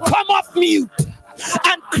 Come off mute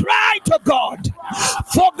and cry to God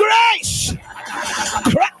for grace.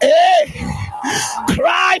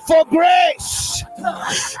 Cry for grace.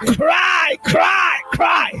 Cry.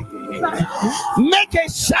 Make a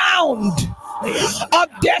sound of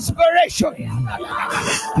desperation.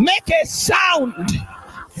 Make a sound.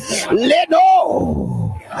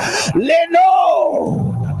 Leno.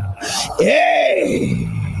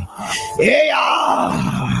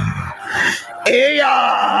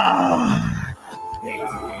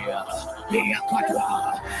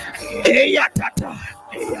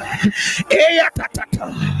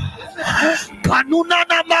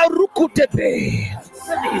 Kanunana marukutepe.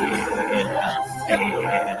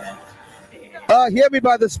 Hear me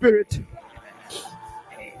by the Spirit.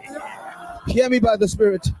 Hear me by the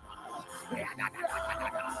Spirit.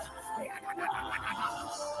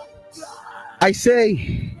 I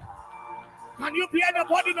say, Can you be the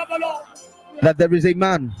body of the Lord? That there is a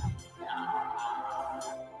man,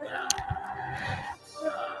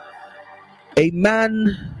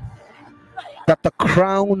 that the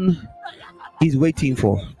crown is waiting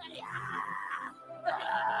for.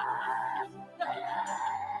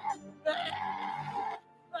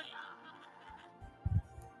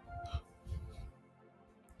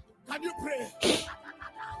 Can you pray?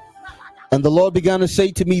 And the Lord began to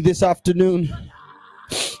say to me this afternoon,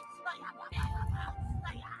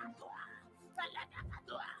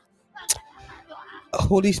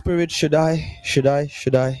 Holy Spirit, should I?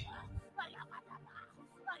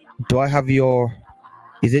 Do I have your,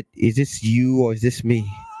 is this you or is this me?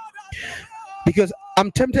 Because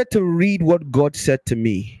I'm tempted to read what God said to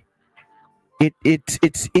me.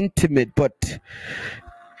 It's intimate, but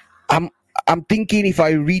I'm thinking if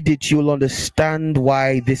I read it, you'll understand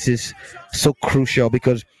why this is so crucial.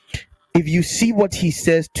 Because if you see what he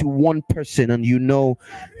says to one person and you know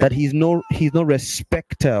that he's no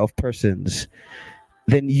respecter of persons,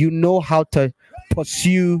 then you know how to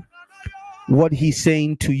pursue what he's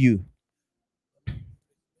saying to you.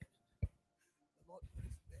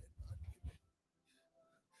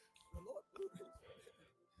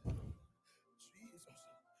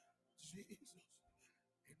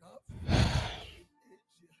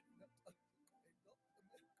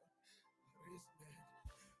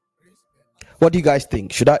 What do you guys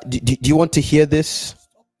think? Should I? Do you want to hear this?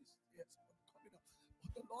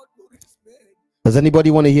 Does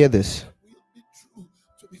anybody want to hear this?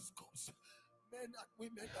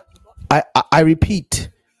 I repeat,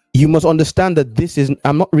 you must understand that this is,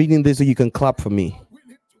 I'm not reading this so you can clap for me.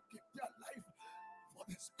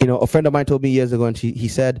 You know, a friend of mine told me years ago, and he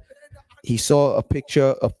said he saw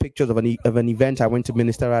pictures of an event I went to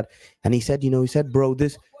minister at, and he said, bro,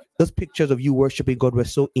 those pictures of you worshiping God were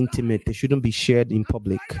so intimate, they shouldn't be shared in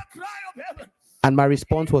public. And my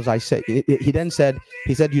response was, he said,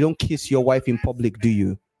 you don't kiss your wife in public, do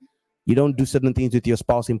you? You don't do certain things with your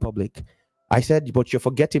spouse in public. I said, but you're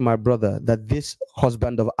forgetting, my brother, that this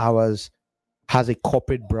husband of ours has a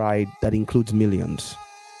corporate bride that includes millions.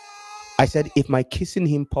 I said, if my kissing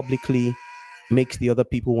him publicly makes the other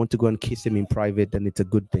people want to go and kiss him in private, then it's a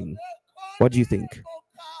good thing. What do you think?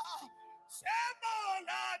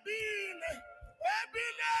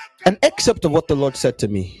 An excerpt of what the Lord said to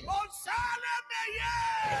me.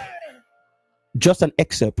 Just an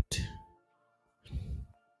excerpt.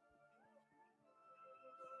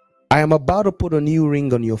 I am about to put a new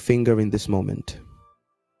ring on your finger in this moment.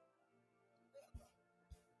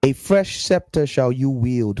 A fresh scepter shall you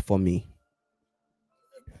wield for me,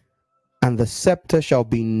 and the scepter shall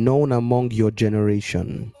be known among your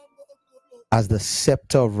generation as the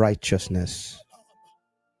scepter of righteousness.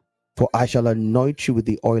 For I shall anoint you with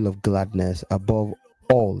the oil of gladness above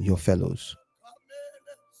all your fellows.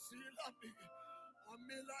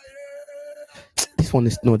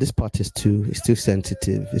 This part is too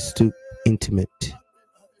sensitive. It's too intimate.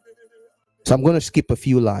 So I'm going to skip a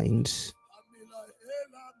few lines.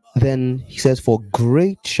 Then he says, for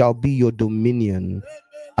great shall be your dominion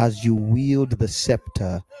as you wield the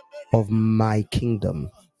scepter of my kingdom.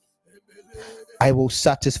 I will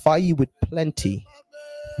satisfy you with plenty,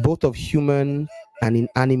 both of human and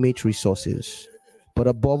inanimate resources. But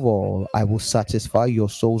above all, I will satisfy your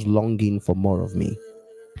soul's longing for more of me.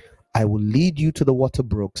 I will lead you to the water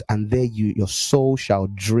brooks, and there your soul shall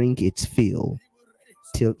drink its fill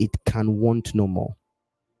till it can want no more.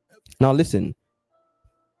 Now listen.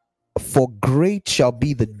 For great shall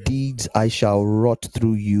be the deeds I shall wrought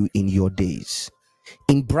through you in your days.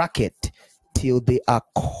 In bracket, till they are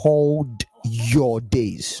called your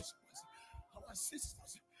days.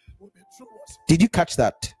 Did you catch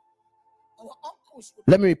that?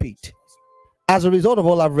 Let me repeat. As a result of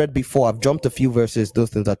all I've read before, I've jumped a few verses. Those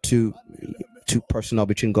things are too personal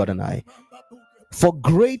between God and I. For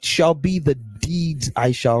great shall be the deeds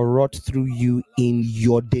I shall wrought through you in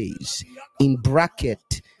your days. In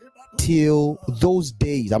bracket, till those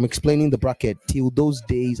days, I'm explaining the bracket, till those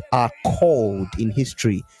days are called in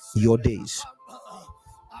history your days.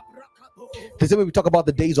 The same way we talk about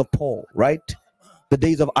the days of Paul, right? The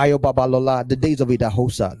days of Ayo Babalola, the days of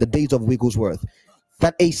Idahosa, the days of Wigglesworth.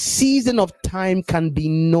 That a season of time can be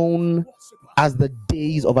known as the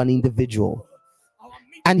days of an individual.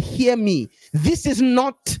 And hear me, this is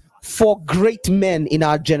not for great men in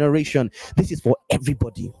our generation. This is for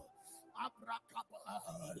everybody.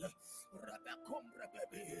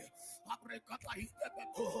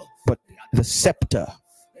 But the scepter,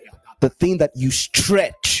 the thing that you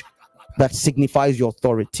stretch that signifies your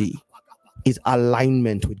authority, is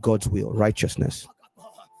alignment with God's will, righteousness.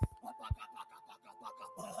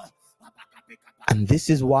 And this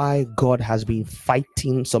is why God has been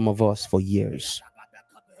fighting some of us for years.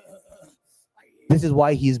 This is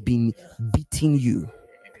why he's been beating you.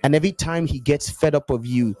 And every time he gets fed up of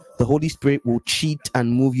you, the Holy Spirit will cheat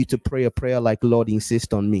and move you to pray a prayer like, Lord,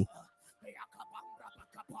 insist on me.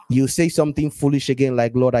 You say something foolish again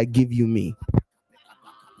like, Lord, I give you me.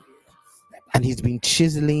 And he's been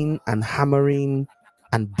chiseling and hammering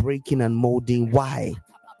and breaking and molding. Why?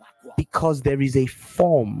 Because there is a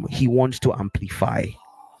form he wants to amplify.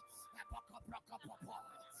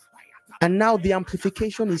 And now the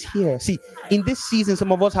amplification is here. See, in this season,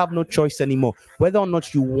 some of us have no choice anymore. Whether or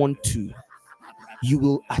not you want to, you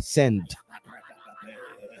will ascend.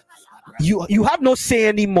 You have no say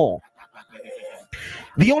anymore.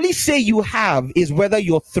 The only say you have is whether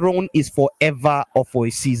your throne is forever or for a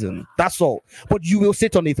season. That's all. But you will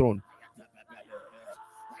sit on the throne.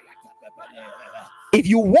 If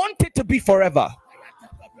you want it to be forever,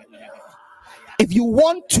 if you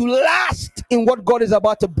want to last in what God is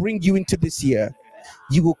about to bring you into this year,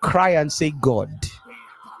 you will cry and say, God,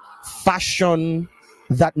 fashion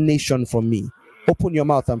that nation for me. Open your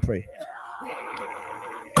mouth and pray.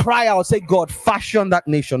 Cry out, say, God, fashion that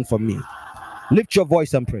nation for me. Lift your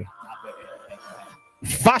voice and pray.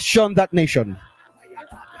 Fashion that nation.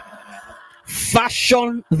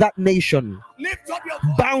 Fashion that nation.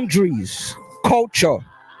 Boundaries, culture,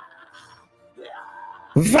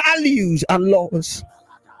 values, and laws.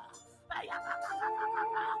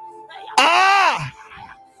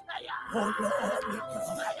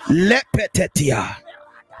 Lepetetia.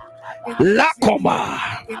 Lakoma.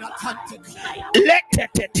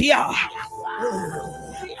 Letetetia.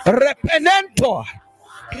 Repenento.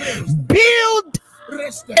 Build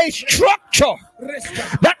a structure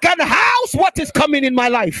that can house what is coming in my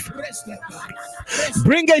life.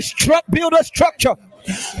 Build a structure.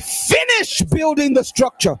 Finish building the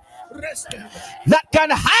structure that can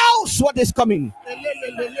house what is coming.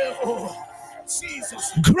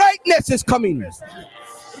 Greatness is coming.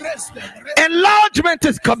 Enlargement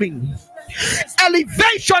is coming.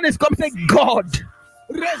 Elevation is coming. Say, God,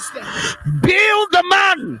 build the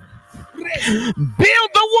man, build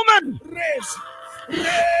the woman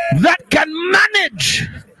that can manage,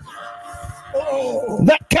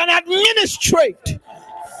 that can administrate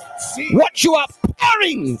what you are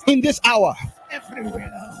pouring in this hour.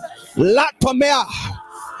 Latomea,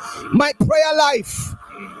 my prayer life,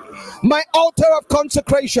 my altar of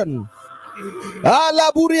consecration,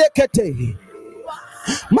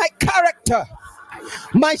 My character,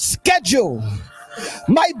 my schedule,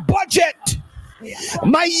 my budget,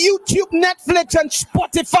 my YouTube, Netflix, and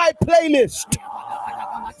Spotify playlist,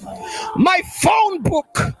 my phone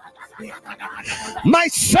book, my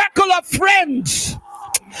circle of friends.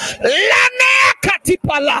 Lana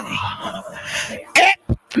Katipala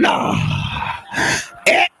Epna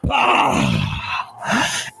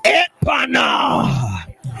Epana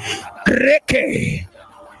Reke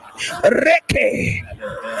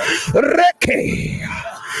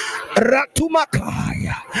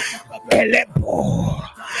Ratumakaya Elebo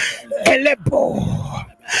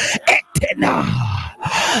Etena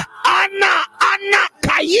Ana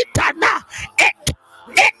Kayitana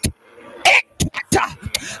Ekata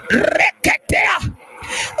Reketea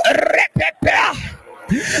Repepea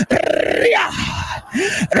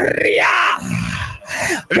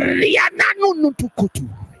Ria Nanutukutu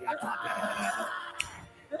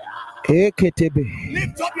Eketebe.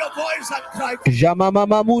 Lift up your voice and cry. Jamama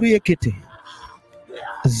Mamuri Ekete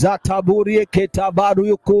Zataburi Eketa Baru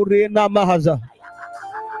Yokorena Mahaza.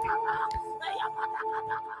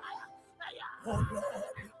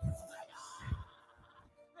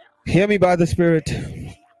 Hear me by the Spirit.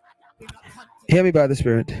 Hear me by the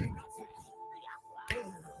Spirit.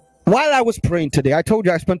 While I was praying today, I told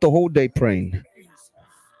you I spent the whole day praying.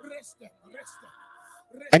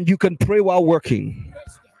 And you can pray while working.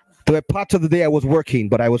 There were parts of the day I was working,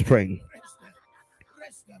 but I was praying.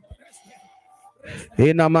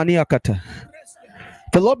 The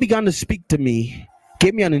Lord began to speak to me,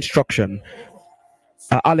 gave me an instruction.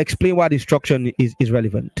 I'll explain why the instruction is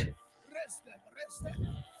relevant.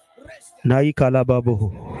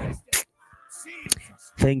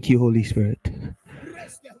 Thank you, Holy Spirit.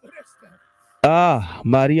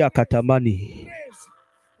 Maria Katamani.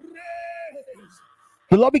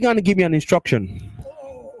 The Lord began to give me an instruction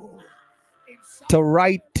to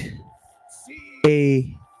write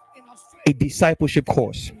a discipleship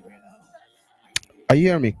course. Are you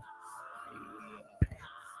hearing me?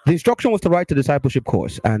 The instruction was to write a discipleship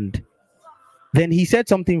course, and then he said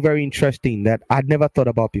something very interesting that I'd never thought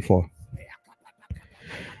about before.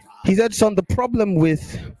 He said, son, the problem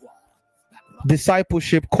with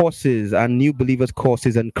discipleship courses and new believers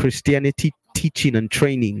courses and Christianity teaching and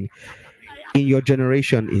training in your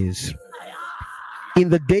generation is, in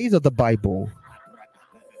the days of the Bible,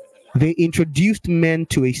 they introduced men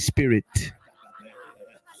to a spirit,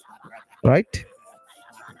 right?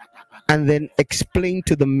 And then explained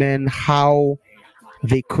to the men how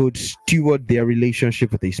they could steward their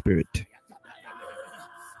relationship with a spirit.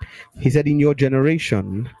 He said, in your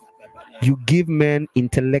generation, you give men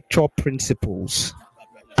intellectual principles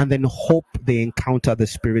and then hope they encounter the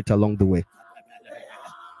spirit along the way.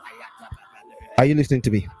 Are you listening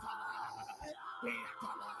to me?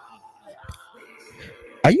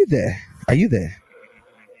 Are you there? Are you there?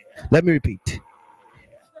 Let me repeat.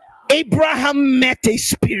 Abraham met a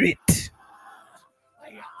spirit.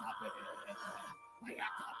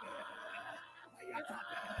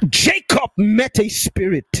 Jacob met a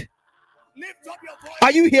spirit.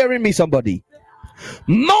 Are you hearing me, somebody?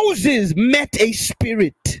 Moses met a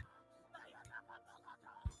spirit.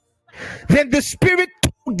 Then the spirit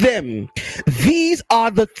told them, these are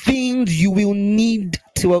the things you will need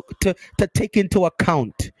to take into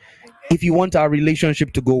account if you want our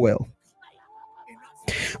relationship to go well.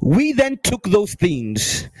 We then took those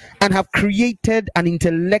things and have created an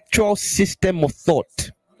intellectual system of thought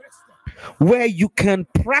where you can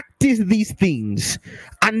practice these things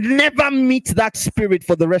and never meet that spirit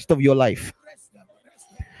for the rest of your life.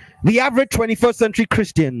 The average 21st century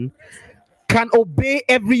Christian can obey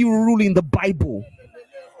every rule in the Bible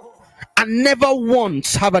and never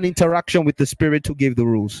once have an interaction with the spirit who gave the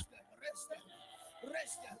rules.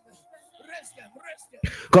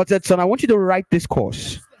 God said, son, I want you to write this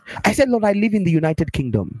course. I said, Lord, I live in the United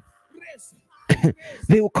Kingdom.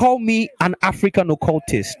 They will call me an African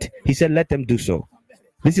occultist. He said, let them do so.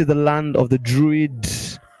 This is the land of the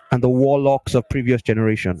druids and the warlocks of previous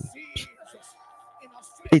generations.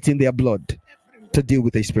 It's in their blood to deal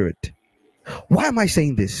with a spirit. Why am I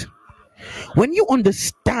saying this? When you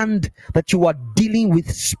understand that you are dealing with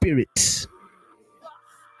spirits,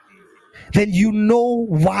 then you know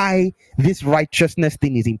why this righteousness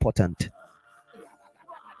thing is important.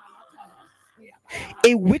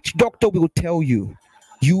 A witch doctor will tell you,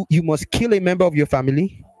 you must kill a member of your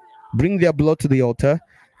family, bring their blood to the altar,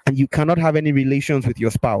 and you cannot have any relations with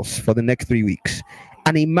your spouse for the next 3 weeks.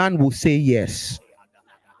 And a man will say yes.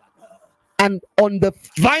 And on the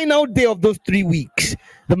final day of those 3 weeks,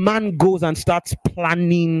 the man goes and starts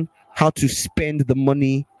planning how to spend the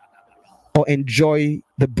money or enjoy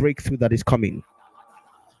the breakthrough that is coming.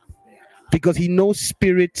 Because he knows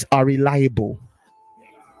spirits are reliable.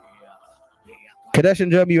 Kadesh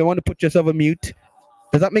and Jeremy, you want to put yourself on mute?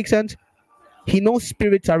 Does that make sense? He knows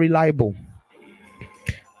spirits are reliable.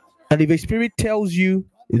 And if a spirit tells you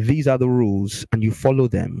these are the rules and you follow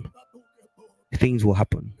them, things will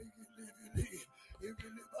happen.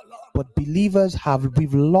 But believers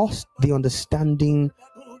we've lost the understanding.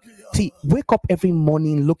 See, wake up every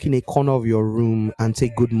morning, look in a corner of your room and say,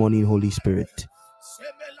 "Good morning, Holy Spirit."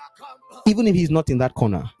 Even if he's not in that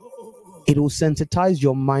corner, it will sensitize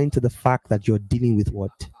your mind to the fact that you're dealing with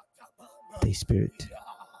what? The Spirit.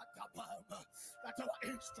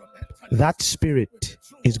 That Spirit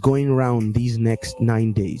is going around these next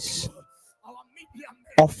 9 days,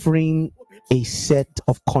 offering a set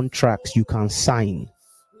of contracts you can sign.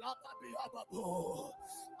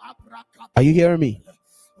 Are you hearing me?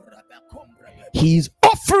 He's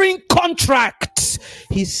offering contracts.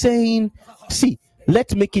 He's saying, see,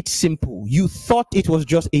 let's make it simple. You thought it was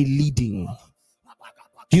just a leading.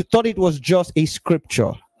 You thought it was just a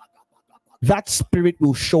scripture. That Spirit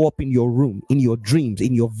will show up in your room, in your dreams,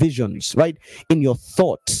 in your visions, right? In your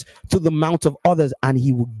thoughts, through the mouth of others, and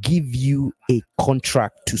he will give you a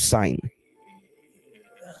contract to sign.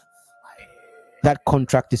 That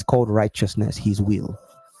contract is called righteousness, his will.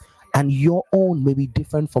 And your own may be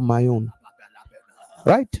different from my own.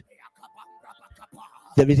 Right?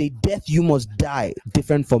 There is a death you must die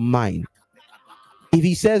different from mine. If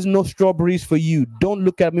he says no strawberries for you, don't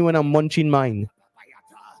look at me when I'm munching mine.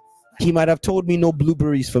 He might have told me no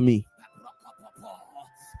blueberries for me.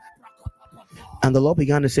 And the Lord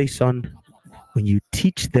began to say, son, when you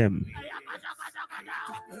teach them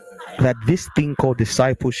that this thing called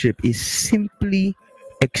discipleship is simply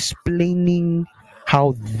explaining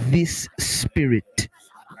how this Spirit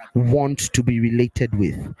wants to be related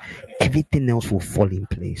with, everything else will fall in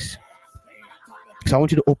place. So I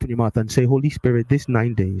want you to open your mouth and say, Holy Spirit, this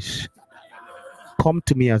 9 days, come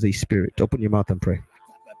to me as a spirit. Open your mouth and pray.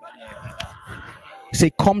 Say,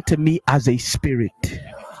 come to me as a spirit.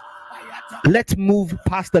 Let's move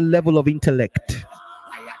past the level of intellect.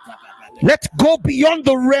 Let's go beyond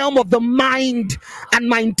the realm of the mind and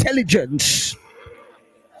my intelligence.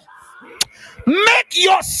 Make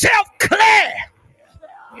yourself clear.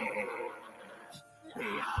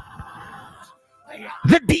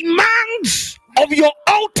 The demands of your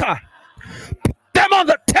altar, put them on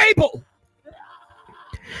the table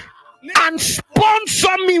and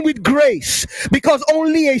sponsor me with grace, because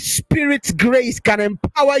only a Spirit's grace can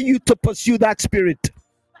empower you to pursue that Spirit.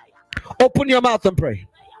 Open your mouth and pray.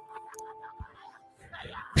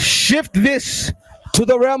 Shift this to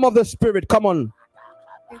the realm of the Spirit. Come on.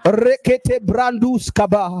 Rekete brandus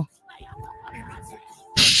kaba.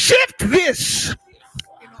 Shift this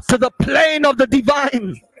to the plane of the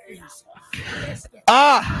divine.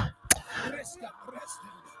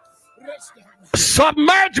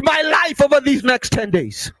 Submerge my life over these next 10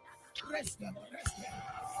 days.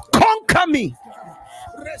 Conquer me.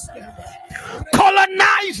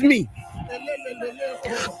 Colonize me.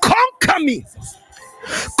 Conquer me.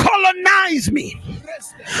 Colonize me.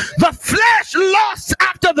 The flesh lusts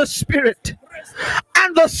after the Spirit,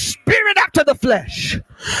 and the Spirit after the flesh.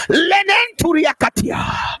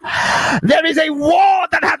 There is a war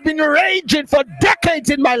that has been raging for decades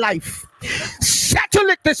in my life. Settle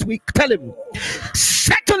it this week. Tell him,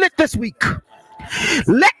 settle it this week.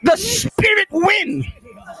 Let the Spirit win.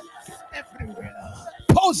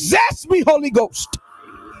 Possess me, Holy Ghost.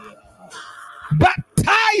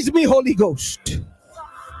 Baptize me, Holy Ghost.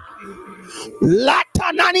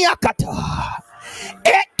 Latananiakata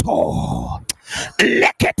eto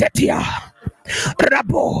leketetia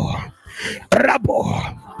rabo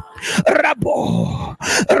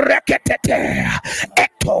reketete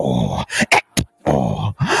eto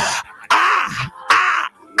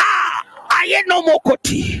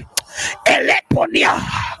ayenomokoti eleponia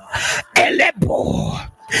elebo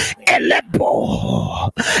eleo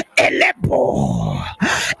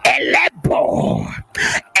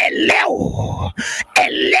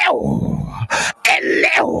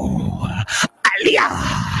alia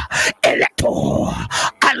eleto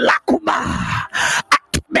alakuma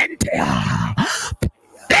atumentea.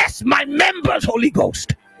 Bless my members, Holy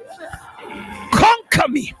Ghost. Conquer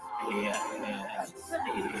me.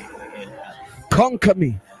 Conquer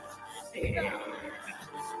me.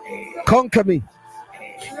 Conquer me.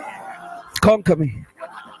 Conquer me.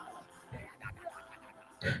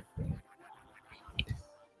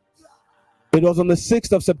 It was on the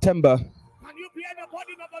 6th of September,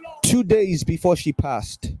 2 days before she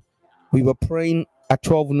passed. We were praying at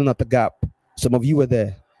 12 noon at the Gap. Some of you were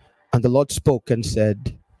there. And the Lord spoke and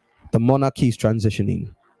said, the monarchy is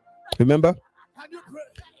transitioning. Remember?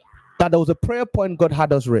 That there was a prayer point God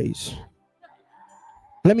had us raise.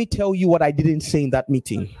 Let me tell you what I didn't say in that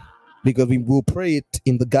meeting, because we will pray it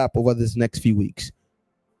in the gap over this next few weeks.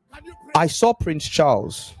 I saw Prince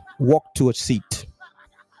Charles walk to a seat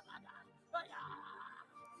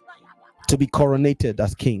to be coronated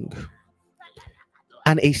as king,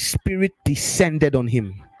 and a spirit descended on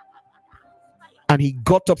him, and he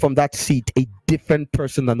got up from that seat a different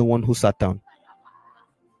person than the one who sat down.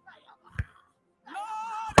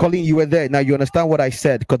 Colleen, you were there. Now you understand what I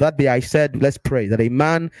said, because that day I said, let's pray that a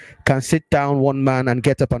man can sit down one man and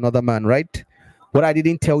get up another man, right? What I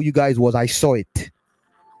didn't tell you guys was I saw it.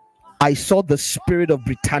 I saw the spirit of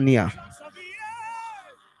Britannia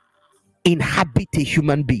inhabit a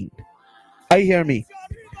human being. Are you hearing me?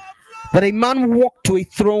 That a man walked to a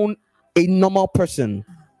throne, a normal person,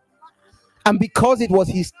 and because it was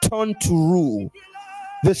his turn to rule,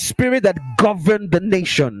 the spirit that governed the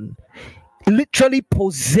nation literally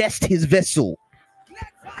possessed his vessel,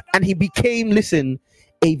 and he became, listen,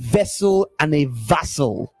 a vessel and a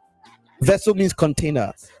vassal. Vessel means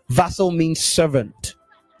container, vassal means servant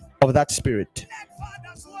of that spirit.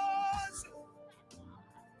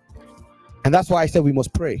 And that's why I said we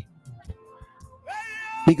must pray,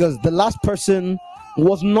 because the last person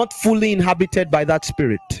was not fully inhabited by that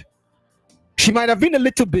spirit. She might have been a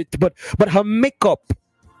little bit, but her makeup,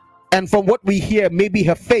 and from what we hear, maybe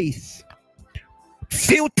her faith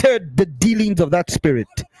filtered the dealings of that spirit.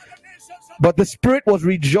 But the spirit was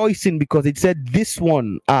rejoicing because it said, this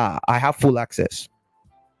one, I have full access.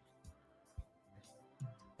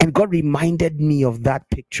 And God reminded me of that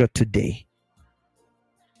picture today.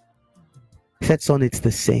 He said, son, it's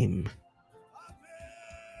the same.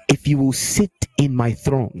 If you will sit in my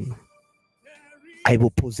throne, I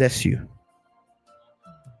will possess you.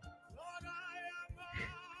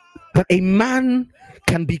 That a man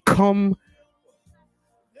can become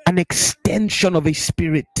an extension of a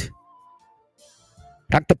spirit,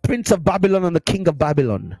 like the prince of Babylon and the king of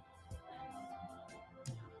Babylon.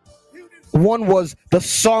 One was the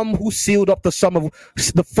sum who sealed up the sum of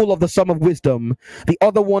the full of the sum of wisdom. The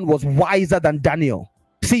other one was wiser than Daniel.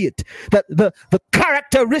 See it, that the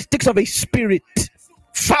characteristics of a spirit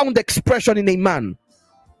found expression in a man,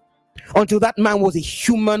 until that man was a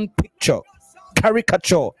human picture,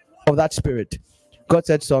 caricature of that spirit. God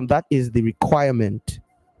said, son, that is the requirement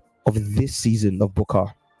of this season of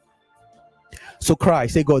Bokar. So cry,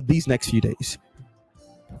 say, God, these next few days,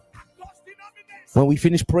 when we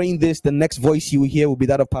finish praying this, the next voice you will hear will be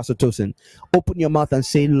that of Pastor Tosin. Open your mouth and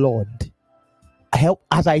say, Lord, help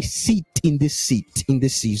as I sit in this seat in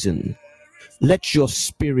this season. Let your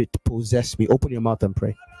spirit possess me. Open your mouth and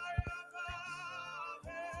pray.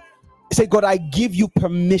 Say, God, I give you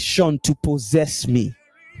permission to possess me.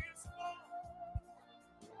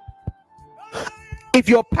 If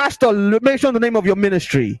your pastor mention the name of your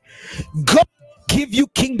ministry, God give you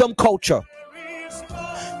kingdom culture.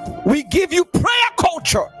 We give you prayer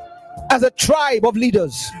culture as a tribe of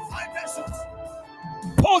leaders.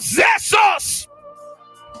 Possess us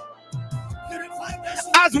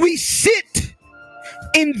as we sit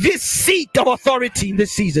in this seat of authority in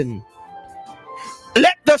this season.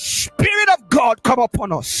 Let the Spirit of God come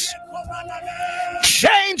upon us.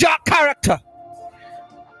 Change our character.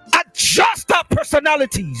 Adjust our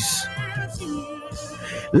personalities.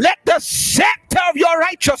 Let the scepter of your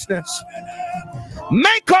righteousness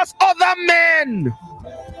make us other men.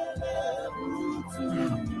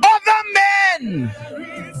 Other men.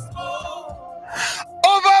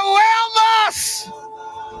 Overwhelm us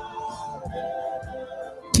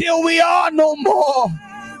till we are no more.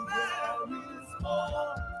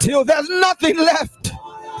 Till there's nothing left.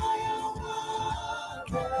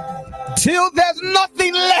 Till there's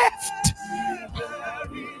nothing left.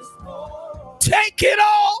 Take it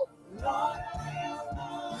all.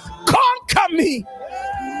 Conquer me.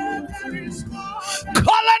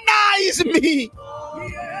 Colonize me.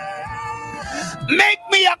 Make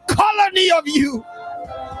me a colony of you.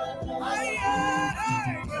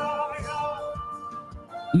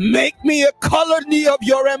 Make me a colony of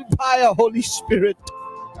your empire, Holy Spirit.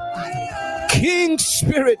 King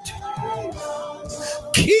Spirit.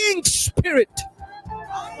 King Spirit.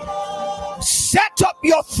 Set up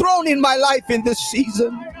your throne in my life in this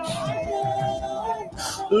season.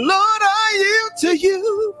 Lord, I yield to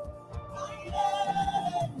you.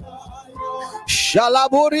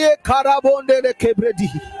 Shalaburie karabonde de kebredi.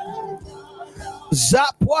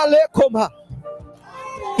 Zapwale koma.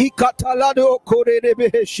 Ikatalado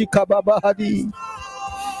korebe shikababahadi.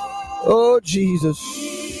 Oh Jesus.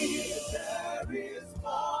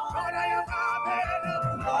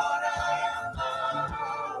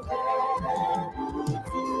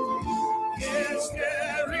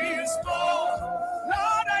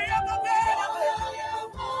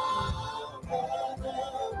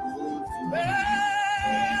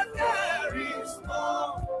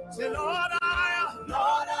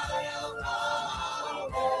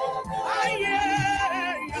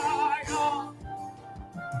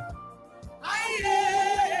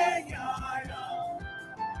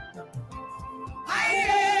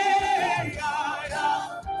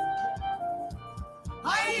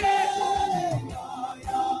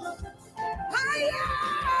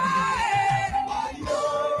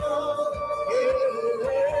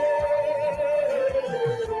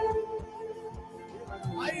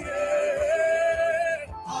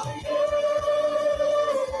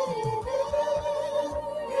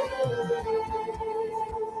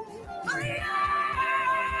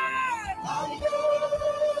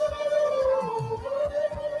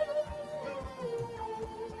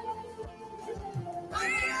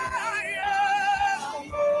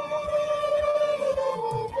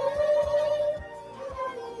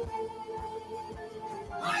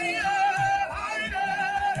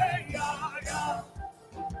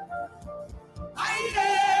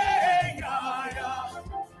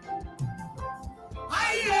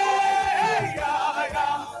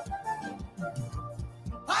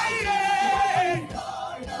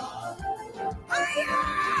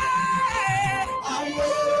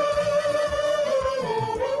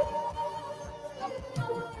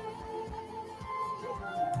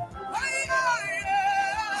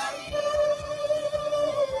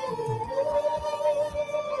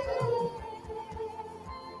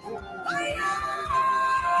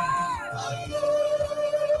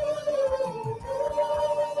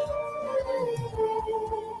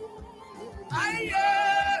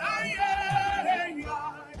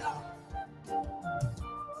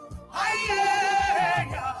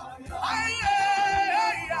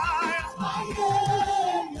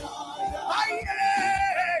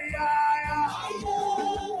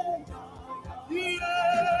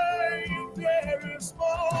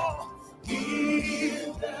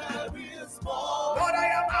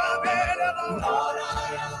 Lord, I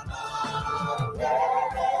am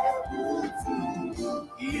available to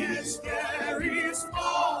you. Yes, there is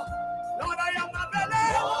more. Lord, I am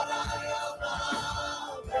available. Lord, I am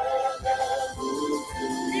available to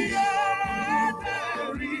you. Yeah,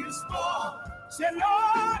 there is more. Say, Lord,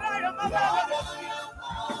 I am available.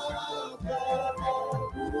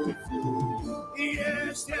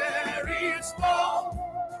 Yes, there is more.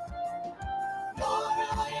 Lord,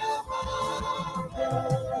 I am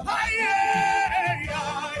available.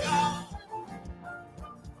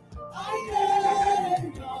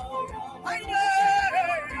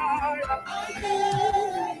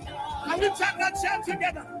 Can we check that chant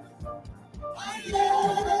together?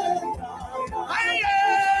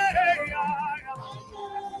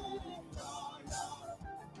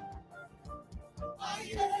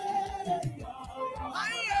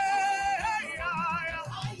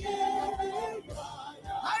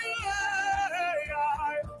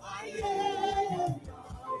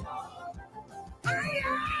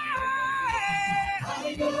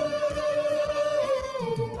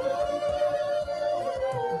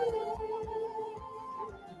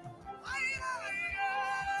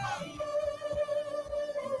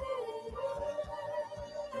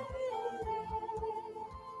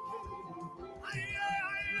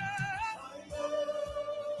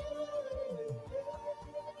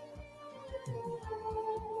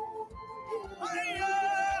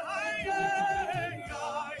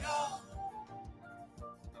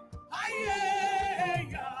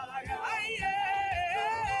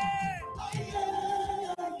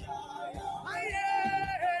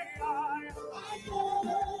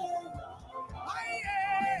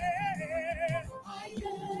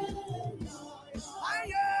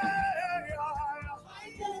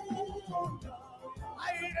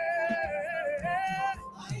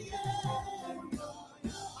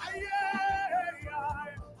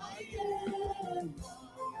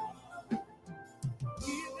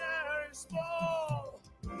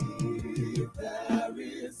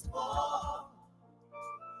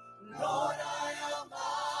 Lord, I am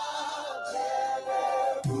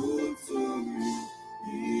available to you.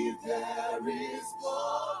 If there is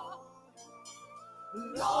more,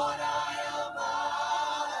 Lord, I am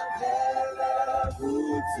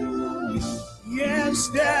available to you. Yes,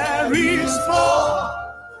 there is more.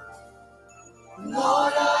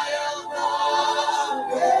 Lord, I am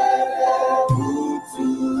available to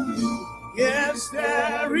you. Yes,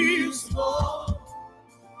 there is more.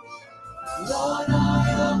 Lord, I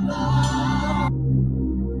am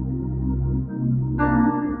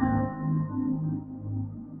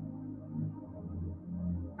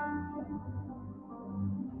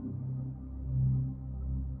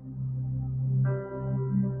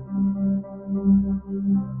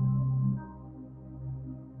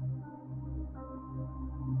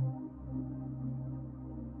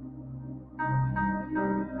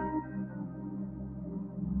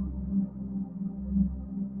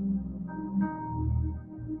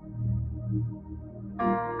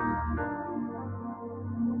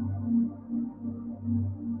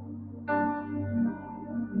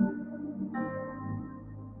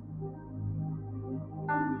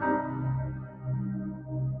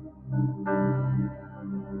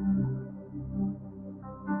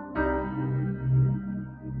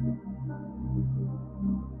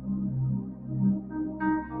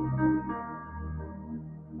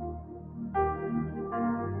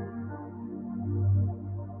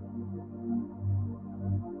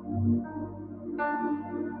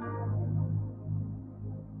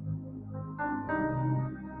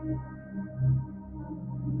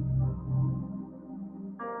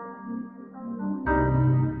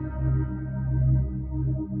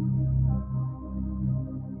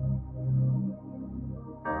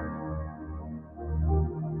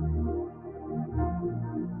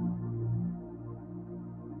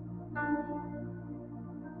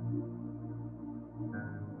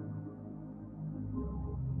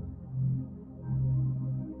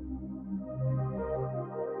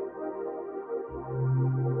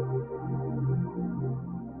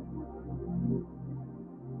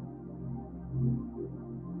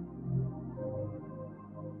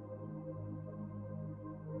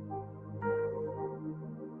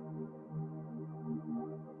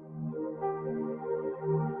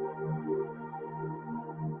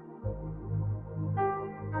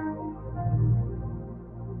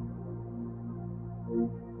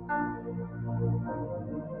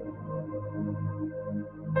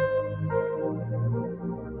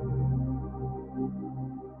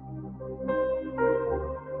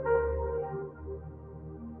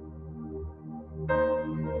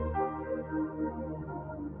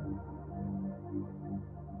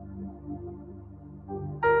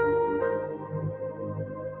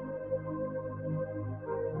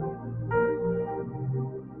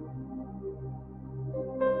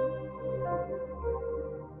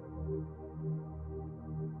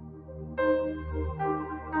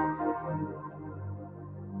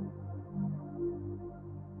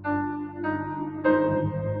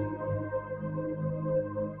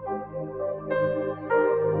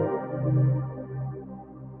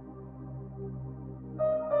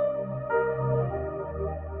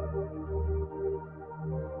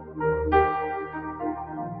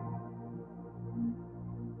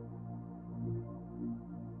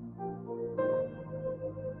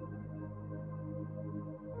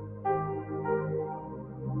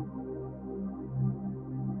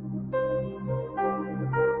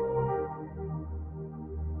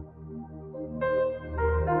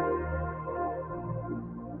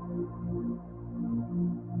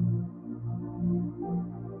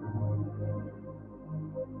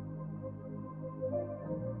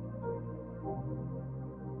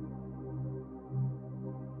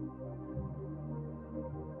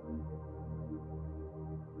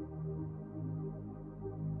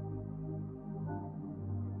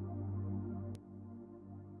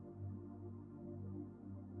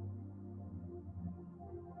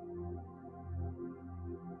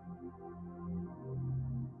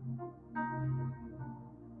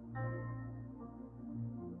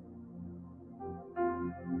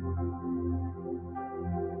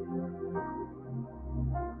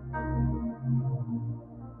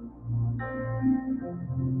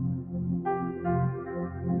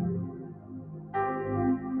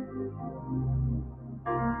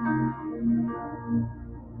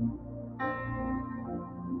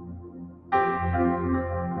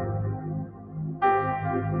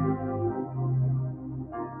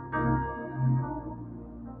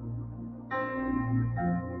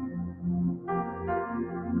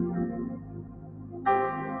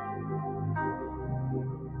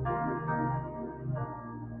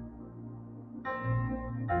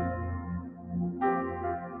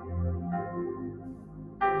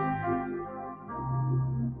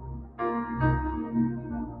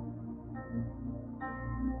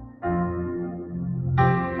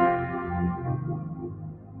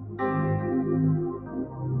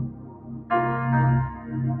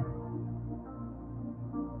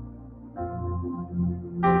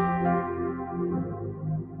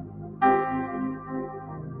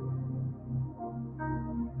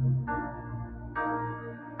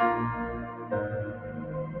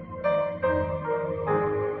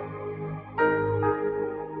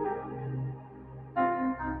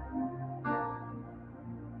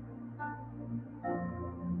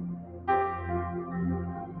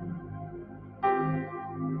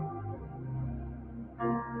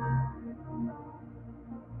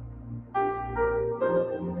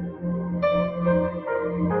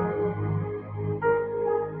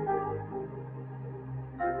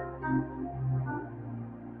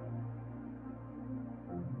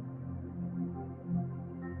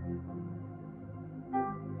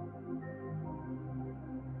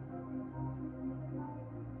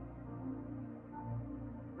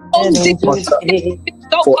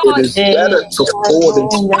For it is better to fall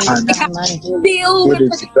into panic. It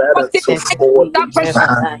is better to fall into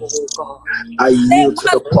panic. I yield to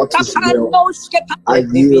the potter's will. I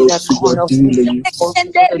yield to your dealings.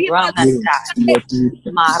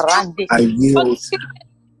 I yield.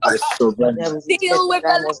 I surrender. Deal with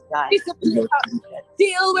the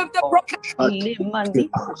deal with the broken.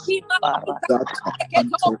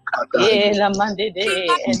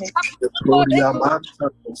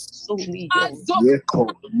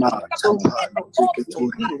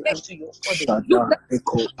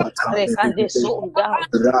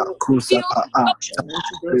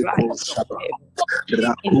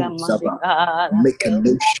 Make a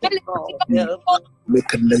nation.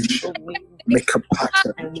 Make a nation. Make a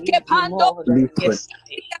pattern. Blueprint.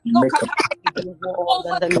 Make a pattern.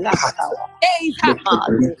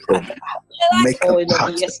 Make a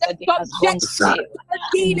pattern.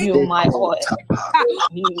 You my oil.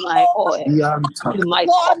 You my oil. You my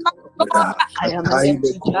I am an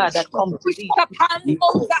empty jar that comes to thee.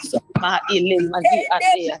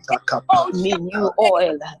 Me new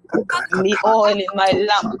oil. Me oil in my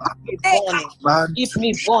lamp. Keep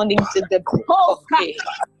me burning to the break of day.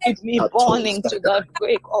 Keep me burning to the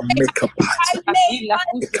break of day.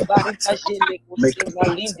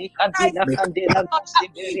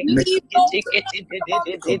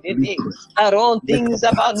 All things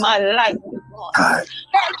about my life.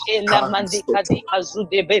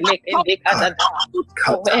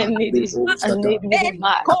 When it is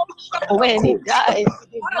when it dies,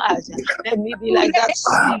 let me be like that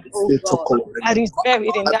seed, oh God, that is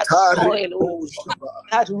buried in that soil, oh God,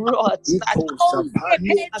 that rots,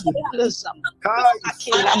 that blossom,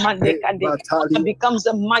 that becomes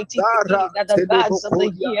a mighty tree that the gods of the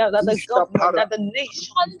year, that the government, that the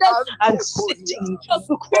nation are sitting to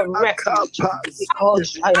look for refuge,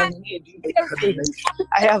 because I have made you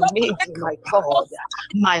I have made you my God,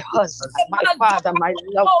 my husband, my father, my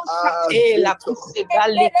love.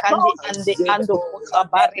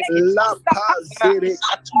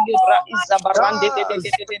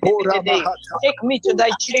 Take me to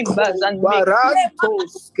thy chambers and make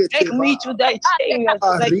take me to thy chambers, to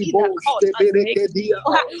thy inner court and make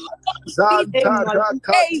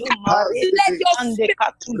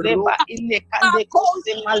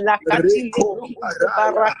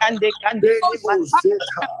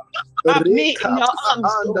me in your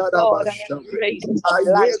arms, oh God, and embrace my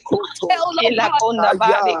life.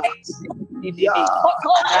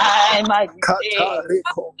 I might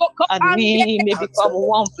and we may become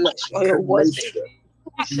one flesh, or your word says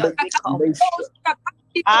we shall become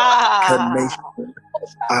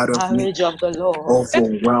marriage of the Lord.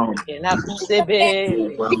 Overwhelmed.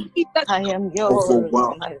 I am yours,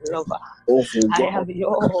 my lover. I am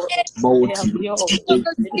yours. I am yours.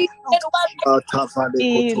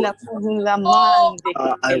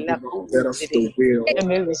 I will get off the wheel. Let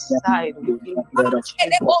me reside with you. Let us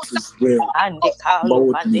walk His will. And the cow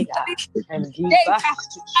and give back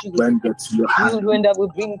to you. Build when that will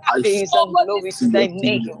bring praise and glory to thy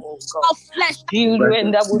name, oh God. Build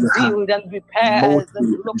when that will build and repair the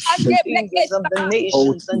broken fingers of the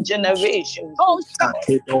nations and generations.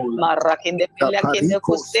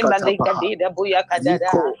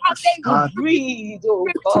 Breathe, oh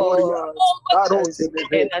God,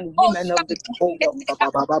 men and women of the kingdom.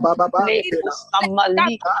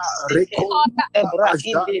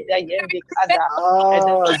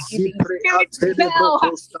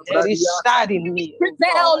 There is start in me.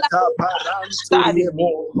 Start in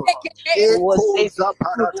me.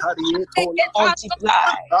 Multiply.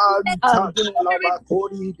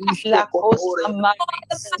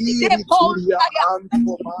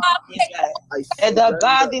 The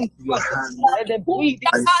garden process, the breathing.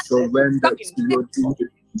 I surrender to your duty.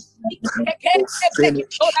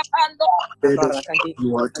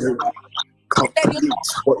 You are doing. Complete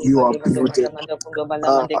what you are building.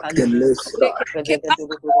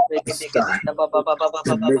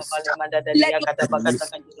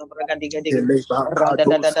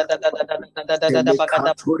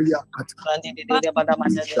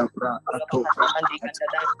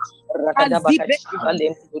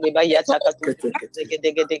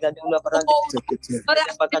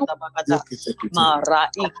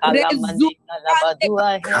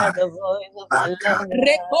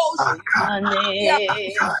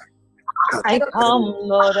 I come,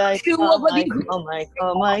 Lord, I come, I come, I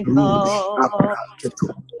come, I come.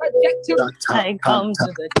 I come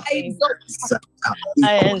to the chamber.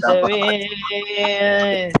 I enter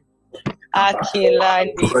in.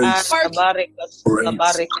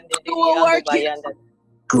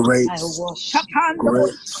 Great. I worship.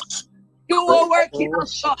 You are working on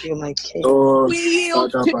God. You, my King. We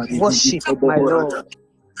yield to Worship my Lord.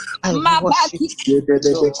 I worship you,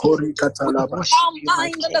 Lord. I worship you,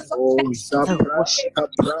 my King. I worship you,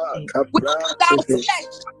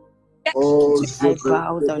 I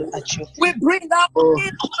bow down at your feet. We bring our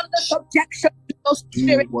in under subjection to your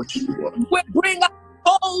spirit. We bring our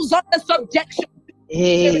souls under subjection.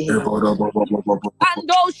 Hey. And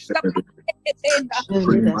those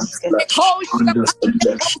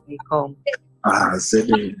become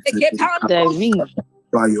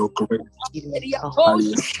by your grace, by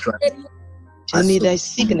your strength. Tell me thy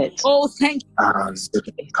signet. Oh, thank you.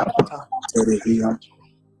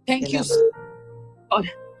 Thank you, God.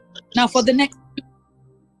 Now for the next,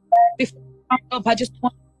 before I just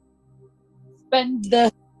want to spend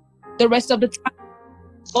the rest of the time,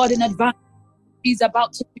 God, in advance. He's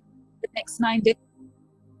about to do the next 9 days.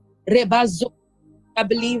 Rebazo. I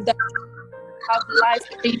believe that we have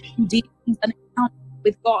life-changing dealings and encounter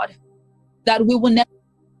with God that we will never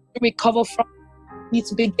recover from. We need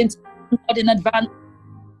to begin to thank God in advance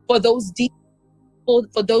for those deeds, for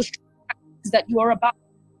those things that you are about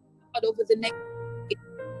to do over the next day.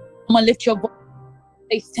 Come on, lift your voice.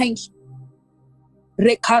 Say thank you.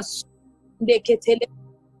 Rekas deketele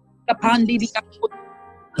kapandi di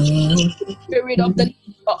Spirit of the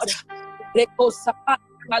living God.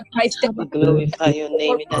 We glorify your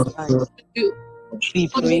name in advance. We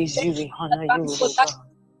praise you, we honor you, O God.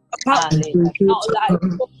 Hallelujah.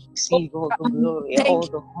 Receive all the glory, all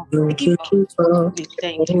the honor. We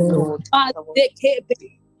thank you, Lord.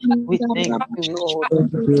 We thank you, Lord, for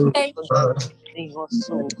sustaining us,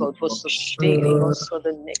 oh God, for sustaining us for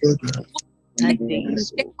the next 9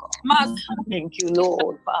 days, oh God. Thank you,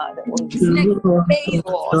 Lord, Father, for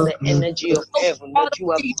the energy of heaven that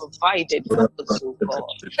you have provided for us, oh God.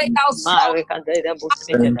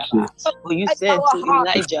 For you said to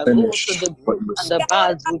Elijah, go to the brook and the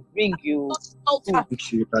birds will bring you food, and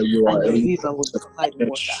the river will provide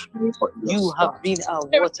water. You have been our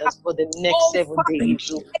waters for the next 7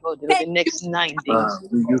 days, oh God, the next 9 days.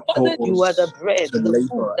 You are the bread, the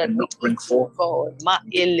food that we eat, oh God.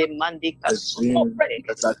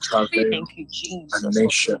 Thank you, Jesus,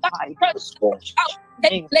 for providing us.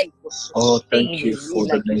 Thank you for thank you for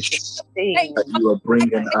the nation that you are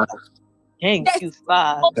bringing us. Thank you,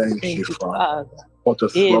 Father. Thank you, Father. For the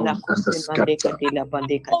throne and the scepter.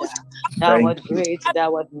 Thou art great,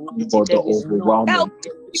 thou art mighty, For the there is overwhelming no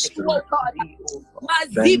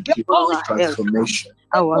thank you for transformation.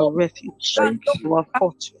 Our refuge, our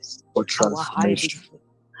fortress, For our hiding transformation.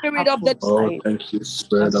 Spirit of the thank you,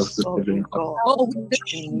 Spirit of the living God.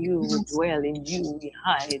 In you we dwell, in you we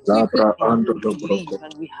hide. God. In you we live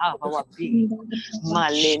and we have our being.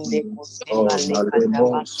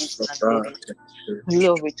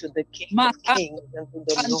 Glory to the King of Kings and to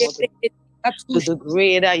the Lord, to the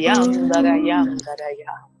great I am that I am that I am.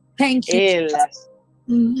 Thank you.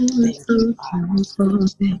 Thank you, Father.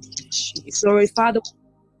 Thank you, Jesus. Glory, Father,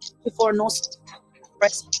 before no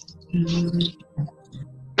rest.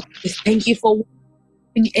 We thank you for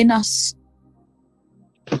working in us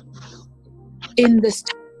in this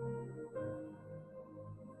time.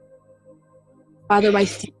 Father, I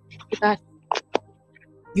thank you that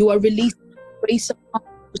you are releasing grace upon us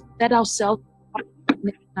to set ourselves apart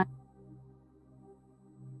next time.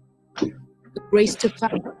 The grace to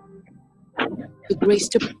fight, the grace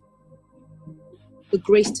to see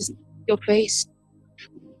your face,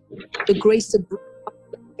 the grace to bring up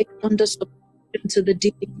under submission to the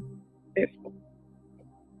deep spirit.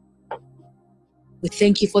 We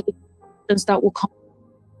thank you for the things that will come.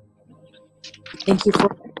 We thank you for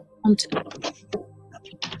the content.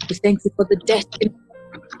 We thank you for the destiny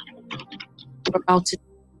we're about to do.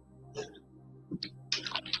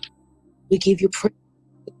 We give you praise.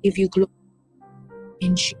 We give you glory.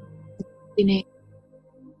 In Jesus' name,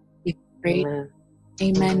 we pray.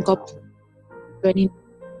 Amen. God,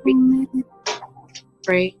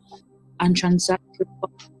 pray and transact with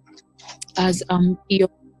God as here.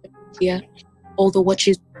 All the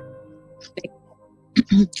watches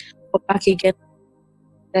we're back again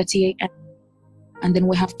 30 a.m. and then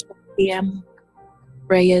we have 12 p.m.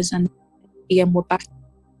 prayers, and p.m. we're back to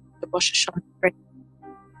the Rosh Hashanah prayer,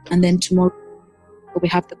 and then tomorrow we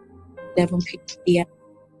have the 11 p.m.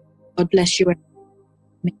 God bless you.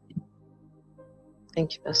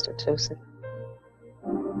 Thank you, Pastor Joseph.